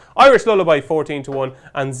 12-1. Irish Lullaby 14-1,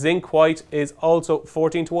 and Zinc White is also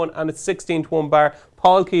 14-1, and it's 16-1 bar.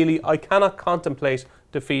 Paul Kealy, I cannot contemplate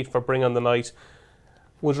defeat for Bring on the Night.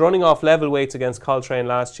 Was running off level weights against Coltrane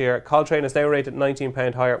last year. Coltrane is now rated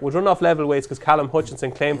 £19 higher. Would run off level weights because Callum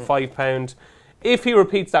Hutchinson claimed £5. If he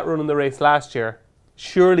repeats that run in the race last year,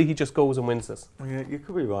 surely he just goes and wins this. Yeah, you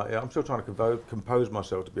could be right. Yeah, I'm still trying to compose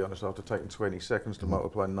myself, to be honest, after taking 20 seconds to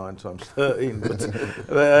multiply 9 times 13.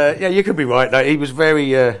 But yeah, you could be right. No, he was very,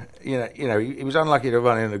 he was unlucky to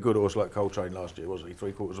run in a good horse like Coltrane last year, wasn't he?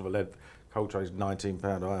 3/4 of a length. Coltrane's £19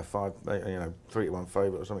 higher, 3-1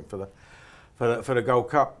 favourite or something for the Gold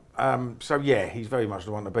Cup. So yeah, he's very much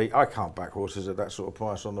the one to beat. I can't back horses at that sort of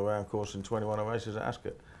price on the round course in 21 races at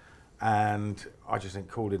Ascot. And I just think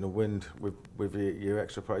Calling the Wind with your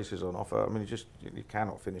extra prices on offer, I mean, you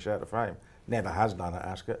cannot finish out the frame. Never has done at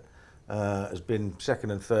Ascot. Has been second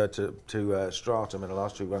and third to Stratum in the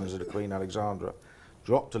last 2 runners of the Queen Alexandra.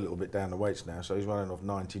 Dropped a little bit down the weights now, so he's running off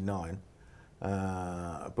 99.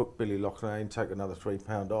 Book Billy Loughlane, take another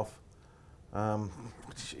 £3 off.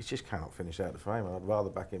 He just cannot finish out the frame, and I'd rather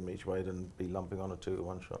back him each way than be lumping on a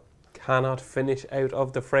 2-to-1 shot. Cannot finish out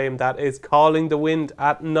of the frame. That is Calling the Wind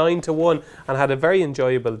at 9-to-1, and had a very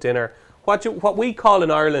enjoyable dinner. What we call in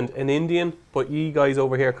Ireland an Indian, but you guys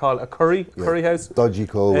over here call a curry house. Dodgy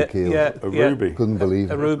call with Kealy. A ruby. Couldn't believe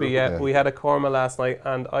it. A ruby, yeah. We had a korma last night,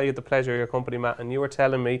 and I had the pleasure of your company, Matt, and you were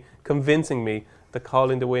telling me, convincing me, that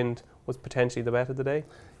Calling the Wind was potentially the bet of the day.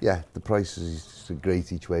 Yeah, the price is just a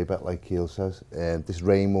great each way bet, like Kealy says. This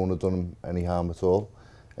rain won't have done him any harm at all.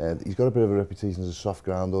 He's got a bit of a reputation as a soft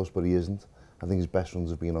ground horse, but he isn't. I think his best runs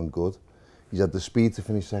have been on good. He's had the speed to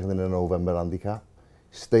finish second in a November handicap.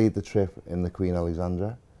 Stayed the trip in the Queen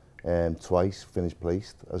Alexandra twice, finished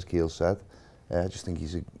placed, as Kealy said. I just think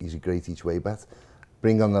he's a great each way bet.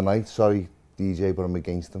 Bring on the night, sorry DJ, but I'm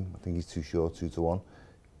against him. I think he's too short, 2-to-1.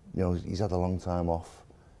 You know, he's had a long time off.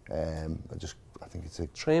 I think it's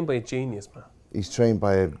trained by a genius, man. He's trained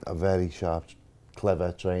by a very sharp,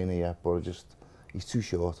 clever trainer, yeah, but he's too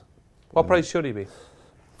short. What price should he be?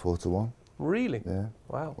 4-to-1. Really? Yeah.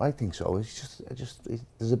 Wow. I think so.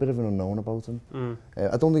 There's a bit of an unknown about him.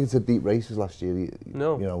 I don't think it's a deep race as last year.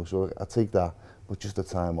 No. You know, so I take that, but just the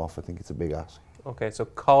time off, I think it's a big ask. Okay, so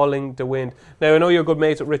Calling the Wind. Now I know you're good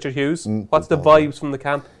mates with Richard Hughes. What's the vibes from the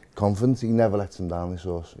camp? Confident. He never lets him down, this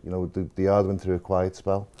horse. You know, the yard went through a quiet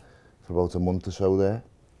spell for about a month or so there.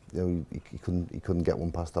 You know, he couldn't get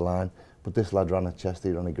one past the line. But this lad ran at Chester,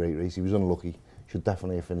 he ran a great race. He was unlucky. Should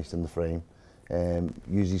definitely have finished in the frame.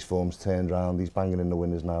 His form's turned round. He's banging in the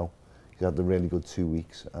winners now. He's had a really good 2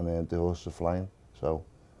 weeks, and the horses are flying. So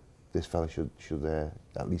this fella should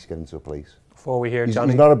at least get into a place. Before we hear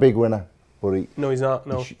Johnny, he's not a big winner, but no, he's not.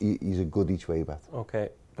 No, he's a good each way bet. Okay.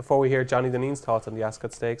 Before we hear Johnny Dineen's thoughts on the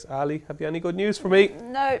Ascot Stakes, Ali, have you any good news for me?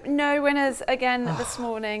 No winners again this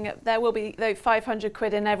morning. There will be though 500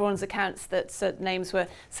 quid in everyone's accounts that names were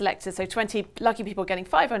selected. So 20 lucky people getting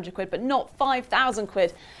 500 quid, but not 5,000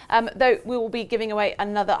 quid. Though we will be giving away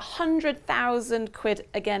another 100,000 quid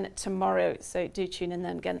again tomorrow. So do tune in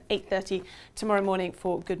then again 8:30 tomorrow morning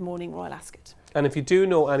for Good Morning Royal Ascot. And if you do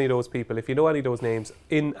know any of those people, if you know any of those names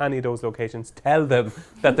in any of those locations, tell them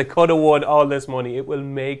that they could have won all this money. It will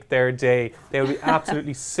make their day. They will be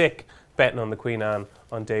absolutely sick betting on the Queen Anne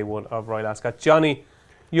on day 1 of Royal Ascot. Johnny,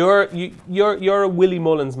 you're a Willie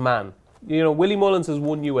Mullins man. You know, Willie Mullins has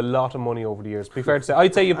won you a lot of money over the years. Be fair to say,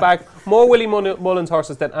 I'd say you've backed more Willie Mullins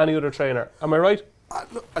horses than any other trainer. Am I right?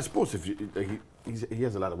 Look, I suppose if he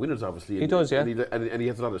has a lot of winners, obviously. He does, yeah. And he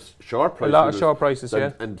has a lot of short prices. A lot of short prices,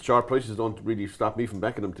 yeah. And short prices don't really stop me from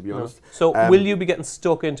backing him, to be honest. So will you be getting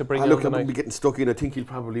stuck in to bring look, I'm be getting stuck in. I think he'll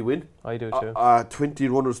probably win. I do too. 20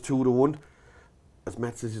 runners, 2-to-1. As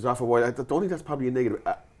Matt says, he's off a while. I don't think that's probably a negative.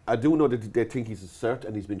 I do know that they think he's a cert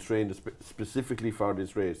and he's been trained specifically for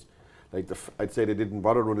this race. Like I'd say they didn't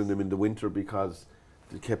bother running him in the winter because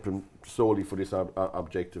they kept him solely for this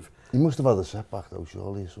objective. He must have had a setback though,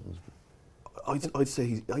 surely. I'd say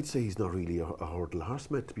he's not really a hurdle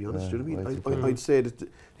horse, mate, to be honest. Do you know what I mean? I'd say that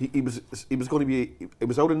he was going to be. It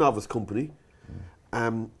was out of novice company.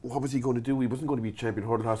 What was he going to do? He wasn't going to be a champion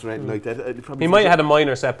hurdle horse or anything like that. He might have had a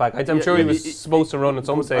minor setback. I'm sure he was supposed to run at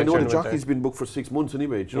some stage. I know the jockey's been booked for 6 months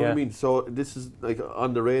anyway. Do you know what I mean? So this is like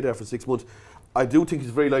on the radar for 6 months. I do think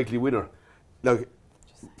he's a very likely winner. Like,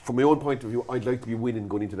 from my own point of view, I'd like to be winning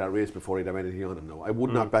going into that race before I'd have anything on him now. I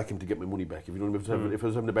would not back him to get my money back. If you know, if I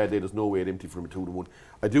was having a bad day, there's no way I'd empty for him at 2-to-1.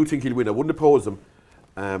 I do think he'll win. I wouldn't oppose him,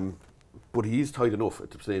 but he's tight enough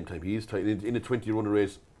at the same time. He is tight in a 20-runner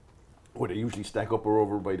race where they usually stack up or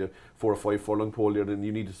over by the 4 or 5 furlong pole there. Then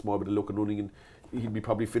you need a small bit of luck and running, and he'll be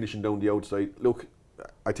probably finishing down the outside. Look,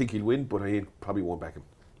 I think he'll win, but I probably won't back him.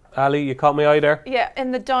 Ali, you caught me eye there. Yeah,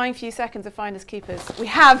 in the dying few seconds of finders keepers, we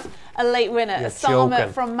have a late winner,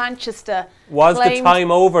 Osama from Manchester. Was the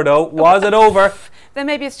time over though? Was it over? There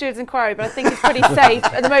may be a steward's inquiry, but I think he's pretty safe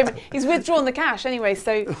at the moment. He's withdrawn the cash anyway,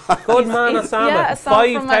 so good man, Osama. Yeah,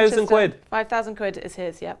 5,000 quid. 5,000 quid is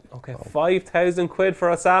his. Yep. Okay, 5,000 quid for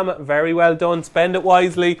Osama. Very well done. Spend it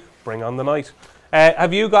wisely. Bring on the night.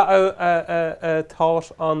 Have you got a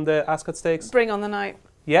thought on the Ascot Stakes? Bring on the night.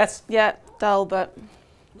 Yes. Yeah, dull, but.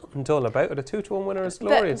 Nothing dull about it. A 2-to-1 winner is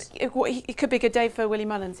glorious. It could be a good day for Willie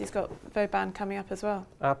Mullins. He's got Vauban coming up as well.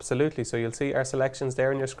 Absolutely. So you'll see our selections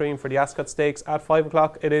there on your screen for the Ascot Stakes at 5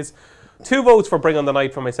 o'clock. It is 2 votes for Bring on the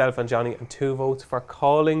Night for myself and Johnny, and 2 votes for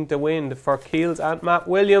Calling the Wind for Keels and Matt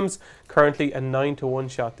Williams. Currently a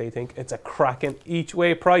 9-to-1 shot. They think it's a cracking each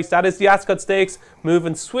way price. That is the Ascot Stakes.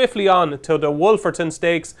 Moving swiftly on to the Wolferton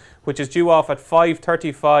Stakes, which is due off at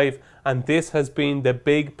 5:35. And this has been the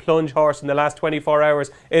big plunge horse in the last 24 hours.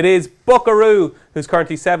 It is Buckaroo, who's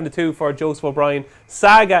currently 7-2 for Joseph O'Brien.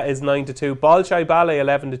 Saga is 9-2. Bolshoi Ballet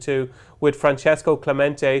 11-2 with Francesco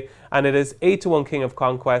Clemente. And it is 8-1 King of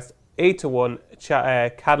Conquest, 8-1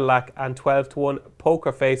 Cadillac, and 12-1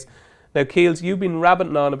 Poker Face. Now, Keels, you've been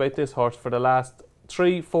rabbiting on about this horse for the last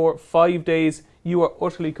 3, 4, 5 days. You are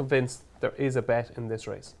utterly convinced there is a bet in this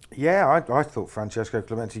race. Yeah, I thought Francesco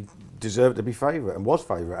Clemente deserved to be favourite and was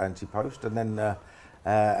favourite anti-post, and then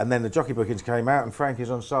the jockey bookings came out and Frank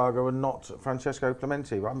is on Saga and not Francesco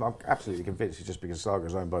Clemente. I'm absolutely convinced it's just because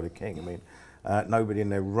Saga's owned by the King. I mean, nobody in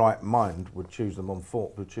their right mind would choose him on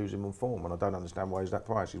form, and I don't understand why he's that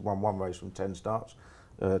price. He's won 1 race from 10 starts,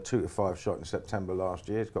 2-5 shot in September last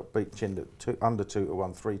year. He's got beat chinned at under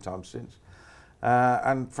 2-1 3 times since.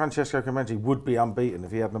 And Francesco Clemente would be unbeaten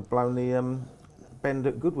if he hadn't blown the bend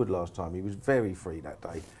at Goodwood last time. He was very free that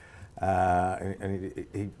day. And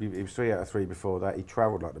he was 3 out of 3 before that. He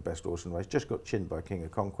travelled like the best horse in the race, just got chinned by King of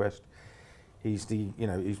Conquest. He's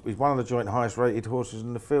he's one of the joint highest rated horses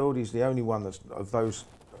in the field. He's the only one that's of those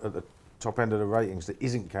at the top end of the ratings that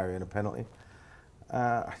isn't carrying a penalty.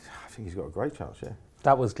 I think he's got a great chance, yeah.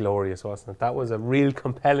 That was glorious, wasn't it? That was a real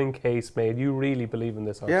compelling case made. You really believe in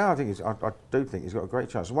this horse? Yeah, I do think he's got a great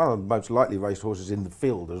chance. One of the most likely raced horses in the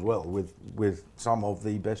field as well, with some of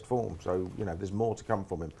the best form. So, there's more to come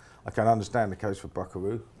from him. I can understand the case for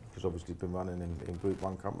Buckaroo, because obviously he's been running in Group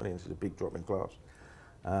 1 company, and this is a big drop in class.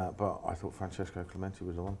 But I thought Francesco Clemente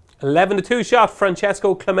was the one. 11-2 shot,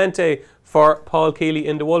 Francesco Clemente for Paul Kealy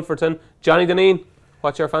in the Wolferton. Johnny Dineen,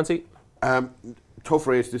 what's your fancy? Tough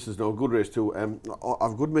race, this is no good race too.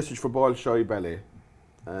 I've a good message for Bolshoi Ballet.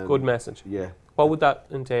 Good message? Yeah. What would that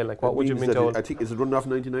entail? Like, what would you be told? I think, is it running off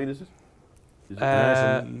 99, is it? It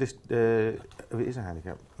is a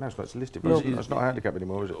handicap. No, it's not. It's listed. But it's not a handicap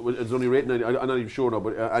anymore, is it? It's only rated 90. I'm not even sure now,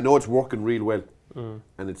 but I know it's working real well.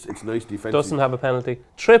 And it's nice defensive. Doesn't have a penalty.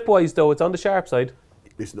 Trip-wise, though, it's on the sharp side.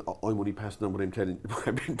 Listen, I'm only passing on what I'm telling you.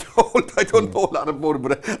 I've been told. I don't know a lot about it,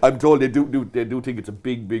 but I'm told they do think it's a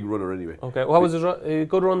big runner anyway. Okay, what was a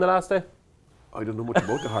good run the last day? I don't know much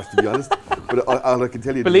about the horse, to be honest, but all I can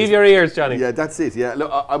tell you... Believe your ears, Johnny. Yeah, that's it, yeah. Look,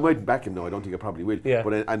 I might back him now, I don't think I probably will. Yeah.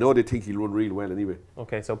 But I know they think he'll run real well anyway.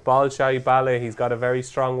 Okay, so Bolshoi Ballet, he's got a very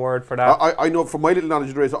strong word for that. I know, from my little knowledge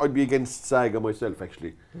of the race, I'd be against Saga myself,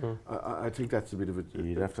 actually. I think that's a bit of a...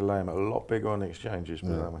 You'd have to lay him a lot bigger on the exchanges,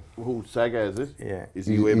 but that one. Who, Saga, is it? Yeah. He's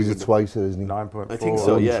a twicer, isn't he? 9.4. I think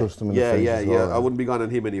so, yeah. Trust him in I wouldn't be gone on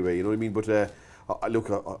him anyway, you know what I mean? But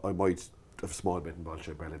look, I might... a small bet in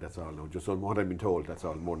Bolshoi Ballet, that's all now. Just on what I've been told, that's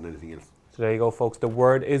all, more than anything else. So there you go, folks. The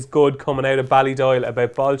word is good coming out of Ballydoyle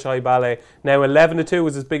about Bolshoi Ballet. Now 11-2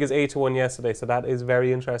 was as big as 8-1 yesterday, so that is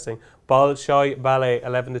very interesting. Bolshoi Ballet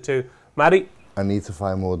 11-2. Matty? I need to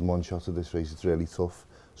find more than one shot of this race. It's really tough.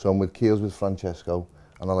 So I'm with Keels with Francesco,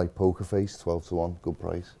 and I like Poker Face 12-1, good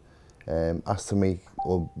price. As to me,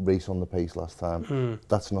 or race on the pace last time,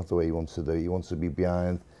 that's not the way he wants to do. He wants to be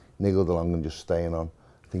behind, niggled along, and just staying on.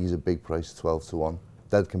 I think he's a big price, 12-1.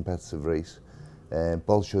 Dead competitive race.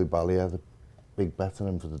 Bolshoi Ballet had a big bet on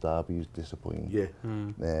him for the Derby. He was disappointing. Yeah.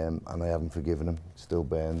 And I haven't forgiven him. Still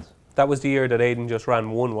burned. That was the year that Aidan just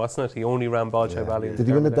ran one, wasn't it? He only ran Bolshoi Ballet. Did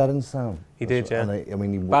he win the Derrinstown? He did, yeah. And I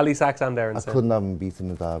mean, Ballysacks and Derrinstown. I couldn't have him beaten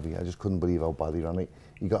the Derby. I just couldn't believe how bad he ran it.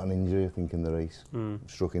 He got an injury, I think, in the race.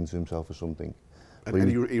 Struck into himself or something.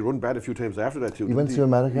 And he run bad a few times after that too. He went to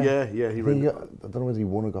America. Yeah, he ran. I don't know whether he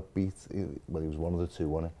won or got beat. Well, he was one of the two,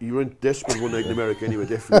 wasn't he? He went desperate one night in America anyway,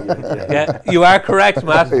 definitely. Yeah, you are correct,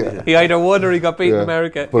 Matt. He either won or he got beat in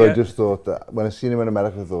America. But I just thought that when I seen him in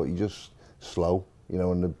America, I thought he's just slow.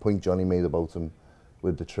 And the point Johnny made about him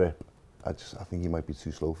with the trip, I think he might be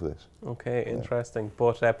too slow for this. Okay, interesting.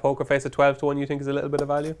 But Poker Face at 12-1, you think is a little bit of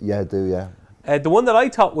value? Yeah, I do. Yeah. The one that I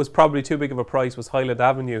thought was probably too big of a price was Highland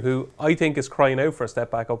Avenue, who I think is crying out for a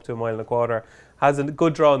step back up to 1.25 miles. Has a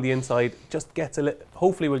good draw on the inside, just gets a little,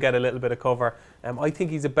 hopefully will get a little bit of cover. I think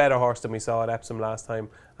he's a better horse than we saw at Epsom last time,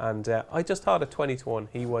 and I just thought at 20 to 1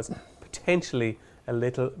 he was potentially a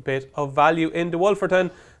little bit of value in the Wolferton.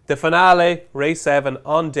 The finale, race 7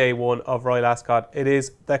 on day 1 of Royal Ascot. It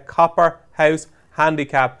is the Copper House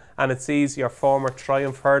Handicap, and it sees your former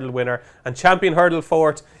Triumph Hurdle winner and champion hurdle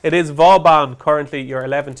fort. It is Vauban, currently your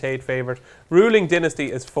 11 to 8 favourite. Ruling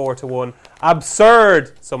Dynasty is 4 to 1.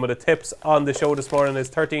 Absurd, some of the tips on the show this morning, is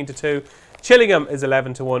 13 to 2. Chillingham is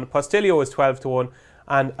 11 to 1. Postilio is 12 to 1.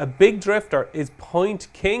 And a big drifter is Point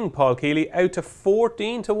King, Paul Kealy, out to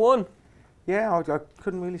 14 to 1. Yeah, I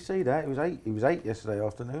couldn't really see that. It was 8. He was 8 yesterday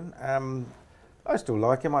afternoon. I still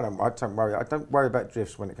like him. I don't worry. I don't worry about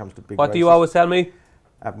drifts when it comes to big What races. do you always tell me?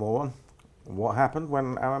 Have more on. What happened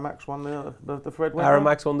when Aramax won the Fred Winter?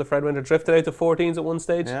 Aramax won the Fred Winter, drifted out to 14s at one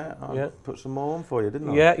stage. Yeah, I put some more on for you, didn't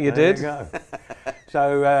I? Yeah, you did. There you go.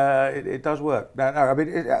 So it does work. No, I mean,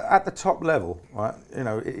 at the top level, right, you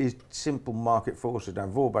know, it is simple market forces. Now,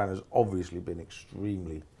 Vauban has obviously been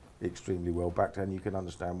extremely well backed, and you can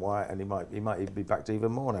understand why, and he might even be backed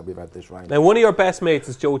even more now we've had this rain. Now, one of your best mates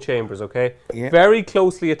is Joe Chambers, okay? Yeah. Very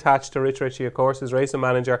closely attached to Rich Ritchie, of course, his racing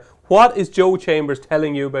manager. What is Joe Chambers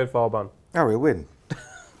telling you about Vauban? Oh, he'll win.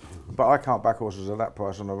 But I can't back horses at that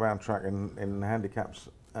price on a round track in handicaps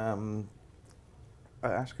at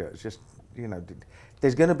Ascot. It's just, you know,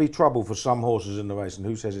 there's going to be trouble for some horses in the race, and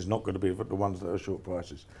who says it's not going to be for the ones that are short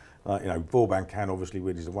prices? You know, Vauban can obviously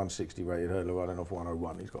win. He's a 160 rated hurdler running off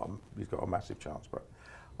 101. He's got a massive chance, but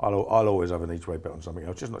I'll always have an each way bet on something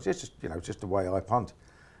else. Just the way I punt.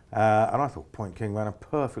 And I thought Point King ran a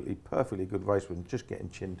perfectly good race with him, just getting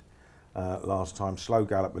chinned last time. Slow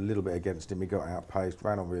gallop a little bit against him. He got outpaced,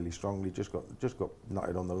 ran on really strongly. Just got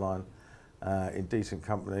nutted on the line in decent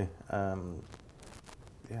company.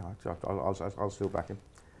 Yeah, I'll still back him.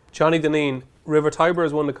 Johnny Dineen, River Tiber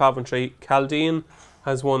has won the Coventry. Chaldean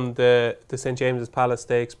has won the St James's Palace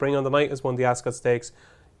Stakes. Bring on the Night has won the Ascot Stakes.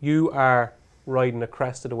 You are riding the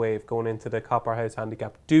crest of the wave going into the Copper House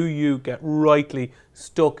Handicap. Do you get rightly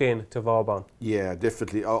stuck in to Vauban? Yeah,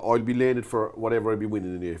 definitely. I'll be laying it for whatever I'll be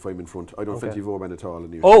winning in here if I'm in front. I don't fancy Vauban at all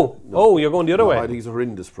in here. Oh, you're going the other way? I think it's a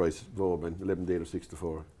horrendous price, Vauban, 11 day or 6 to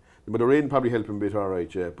 4. But the rain probably helped him a bit, all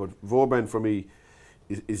right, yeah. But Vauban for me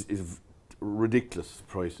is ridiculous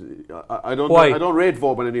price. I don't rate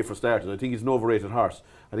Vauban in here for starters. I think he's an overrated horse.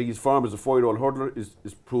 I think his form as a 4-year-old hurdler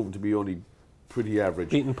is proven to be only pretty average.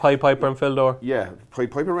 Beating Pied Piper and Fildor. Yeah,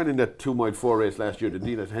 Piper ran in that 2 mile 4 race last year, didn't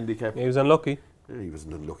he? That handicap. Yeah, he was unlucky. Yeah, he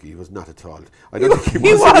wasn't unlucky. He was not at all. I don't think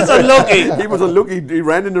he was unlucky. He was unlucky. He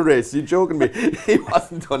ran in the race. You're joking me. He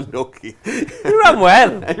wasn't unlucky. He ran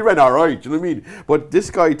well. He ran all right. Do you know what I mean? But this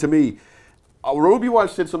guy, to me, Roby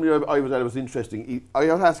Walsh said something I was interesting. I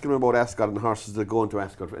was asking him about Ascot and horses that go into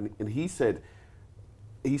Ascot, and he said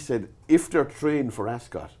if they're trained for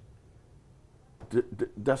Ascot,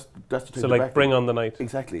 that's the time so like Bring on the Night.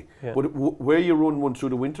 Exactly. Yeah. But where you run one through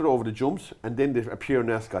the winter over the jumps and then they appear in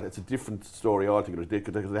Ascot, it's a different story altogether.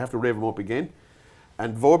 Because they have to rev them up again.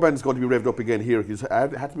 And Vauban's going to be revved up again here. He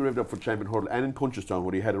had to be revved up for Champion Hurdle and in Punchestown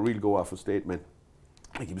where he had a real go off of Stateman.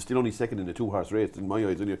 Like he was still only second in the 2-horse race in my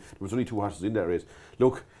eyes. There was only 2 horses in that race.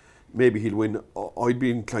 Look, maybe he'll win. I'd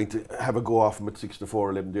be inclined to have a go off him at 6 to 4,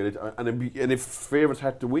 11 day. And if favourites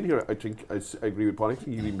had to win here, I think I agree with Paul. I think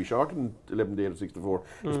he'd even be short in 11 day at 6 to 4.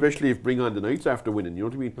 Especially if Bring on the Night's after winning. You know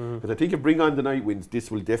what I mean? Because I think if Bring on the Night wins,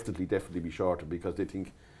 this will definitely be shorter because they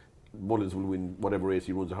think Mullins will win whatever race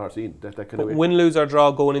he runs a horse in. That kind of way. Win, lose or draw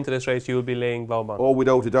going into this race, you will be laying Vauban. Oh,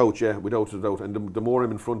 without a doubt, yeah, without a doubt. And the more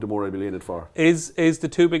I'm in front, the more I'll be laying it for. Is the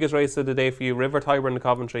 2 biggest races of the day for you River Tiber and the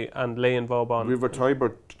Coventry and laying Vauban? River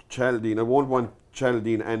Tiber, Chaldean. I won't want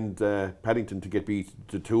Chaldean and Paddington to get beat.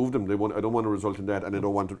 The 2 of them. I don't want to result in that, and I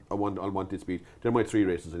want this beat. They're my 3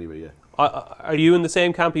 races anyway. Yeah. Are you in the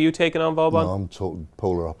same camp? Are you taking on Vauban? No, I'm total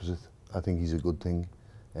polar opposite. I think he's a good thing.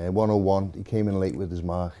 101. He came in late with his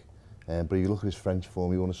mark. But if you look at his French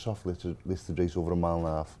form, he won a soft listed race over 1.5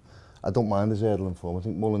 miles. I don't mind his hurdling form. I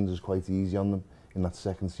think Mullins is quite easy on them in that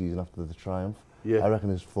second season after the Triumph. Yeah. I reckon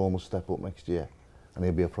his form will step up next year and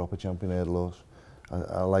he'll be a proper champion hurdle horse.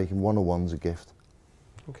 I like him. 101's a gift.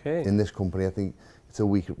 Okay. In this company, I think it's a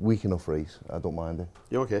weak enough race. I don't mind it.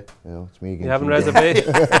 Yeah, okay. You know, it's me against you. Haven't reservation.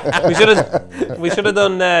 we should have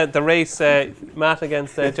done the race Matt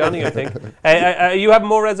against Johnny. I think. You have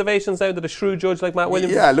more reservations now that a shrewd judge like Matt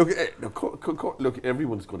Williams. Yeah. Look,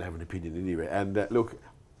 everyone's going to have an opinion anyway. And look,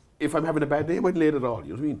 if I'm having a bad day, I might lay it at all. You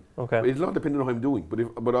know what I mean? Okay. It's a lot depending on how I'm doing.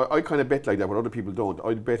 But I kind of bet like that, but other people don't.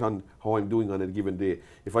 I bet on how I'm doing on a given day.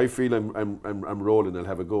 If I feel I'm rolling, I'll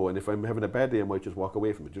have a go. And if I'm having a bad day, I might just walk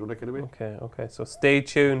away from it. Do you know that kind of way? Okay. So stay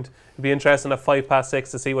tuned. It'll be interesting at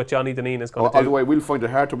 6:05 to see what Johnny Dineen is going to do. Although I will find it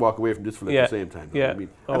hard to walk away from this fella at the same time. You know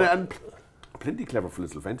what I mean? And plenty clever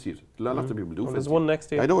fellas will fancy it. Lots of people do. Well, there's one next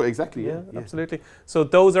to you. I know, exactly. Yeah, absolutely. So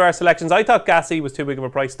those are our selections. I thought Gassi was too big of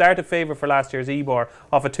a price. Started favourite for last year's Ebor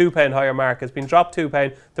off a £2 higher mark. Has been dropped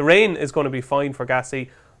 £2. The rain is going to be fine for Gassi.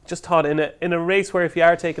 Just thought in a race where if you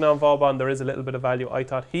are taking on Vauban, there is a little bit of value. I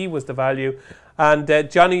thought he was the value. And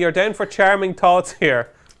Johnny, you're down for charming thoughts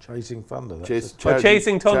here. Chasing Thunder.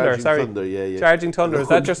 Chasing Thunder. Sorry. Thunder, Charging Thunder. Is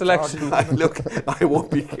that your selection? Look, I won't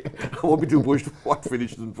be too pushed what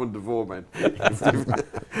finishes in front of Vauban.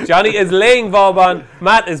 Johnny is laying Vauban.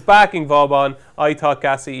 Matt is backing Vauban. I thought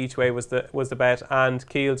Gassi each way was the bet. And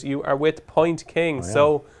Keels, you are with Point King.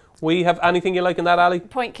 So we have anything you like in that, Ali?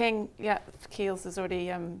 Point King. Yeah, Keels has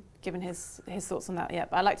already given his thoughts on that. Yeah,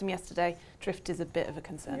 but I liked him yesterday. Drift is a bit of a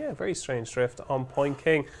concern. Yeah, very strange drift on Point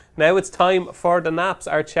King. Now it's time for the naps,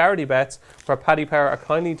 our charity bets, where Paddy Power are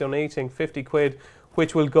kindly donating 50 quid,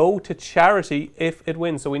 which will go to charity if it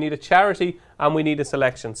wins. So we need a charity and we need a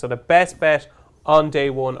selection. So the best bet on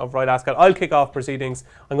day one of Royal Ascot. I'll kick off proceedings.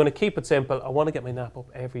 I'm going to keep it simple. I want to get my nap up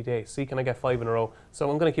every day. See, can I get 5 in a row? So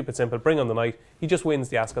I'm going to keep it simple. Bring on the night. He just wins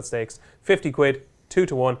the Ascot Stakes. 50 quid, 2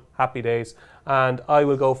 to 1. Happy days. And I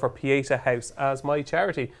will go for Pieta House as my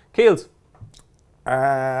charity. Keels?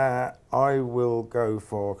 I will go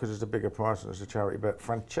for, because it's a bigger price and it's a charity bet,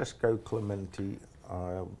 Francesco Clemente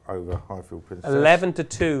over Highfield Princess. 11 to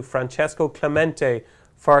 2. Francesco Clemente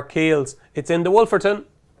for Keels. It's in the Wolferton.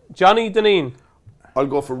 Johnny Dineen? I'll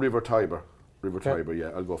go for River Tiber.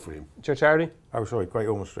 Yeah, I'll go for him. It's your charity? Oh, sorry, Great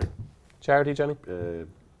Ormond Street. Charity, Johnny?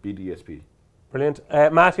 BDSP. Brilliant.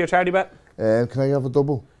 Matt, your charity bet? Can I have a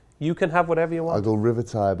double? You can have whatever you want. I'll go River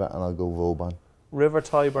Tiber and I'll go Vauban. River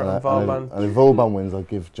Tiber and Vauban. And if Vauban wins, I'll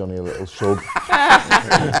give Johnny a little shove.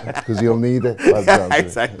 Because he'll need it.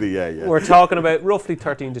 Exactly, yeah. We're talking about roughly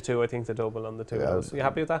 13 to 2, I think, the double on the two of those. You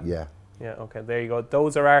happy with that? Yeah. Yeah, okay, there you go.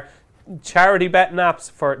 Those are our charity bet naps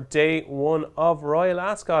for day one of Royal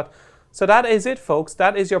Ascot. So that is it, folks.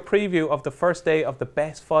 That is your preview of the first day of the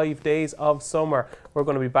best 5 days of summer. We're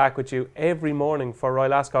going to be back with you every morning for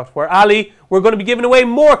Royal Ascot, where, Ali, we're going to be giving away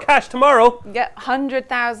more cash tomorrow. Yeah,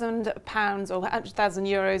 £100,000 or 100,000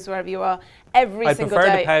 euros, wherever you are, every single day. I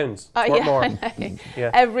prefer the pounds. It's more. I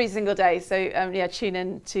know. Every single day. So, tune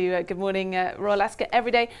in to Good Morning Royal Ascot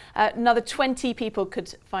every day. Another 20 people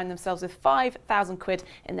could find themselves with 5,000 quid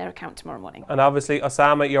in their account tomorrow morning. And obviously,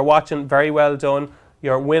 Osama, you're watching. Very well done.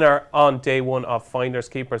 Your winner on day one of Finders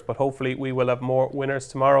Keepers, but hopefully we will have more winners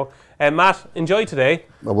tomorrow. Matt, enjoy today.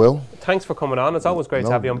 I will. Thanks for coming on. It's always great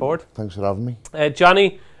to have you on board. Thanks for having me.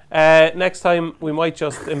 Johnny, next time we might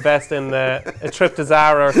just invest in a trip to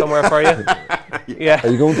Zara or somewhere for you. Yeah. Are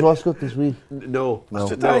you going to Ascot this week? No.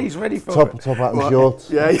 Today he's ready for it. Top hat and shorts.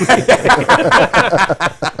 Yeah.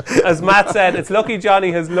 As Matt said, it's lucky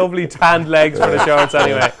Johnny has lovely tanned legs for the shorts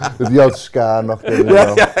anyway. With the odd scar knocked in.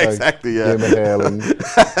 Exactly, yeah.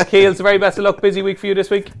 Keels, the very best of luck. Busy week for you this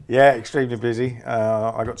week? Yeah, extremely busy.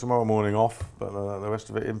 I got tomorrow morning off, but the rest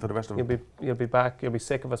of it in for the rest of it. You'll be back. You'll be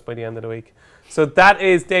sick of us by the end of the week. So that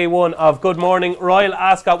is day one of Good Morning Royal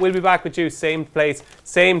Ascot. We'll be back with you same place,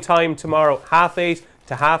 same time tomorrow, 8:30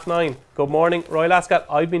 to 9:30. Good morning Royal Ascot.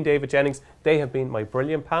 I've been David Jennings. They have been my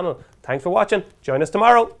brilliant panel. Thanks for watching. Join us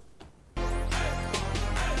tomorrow.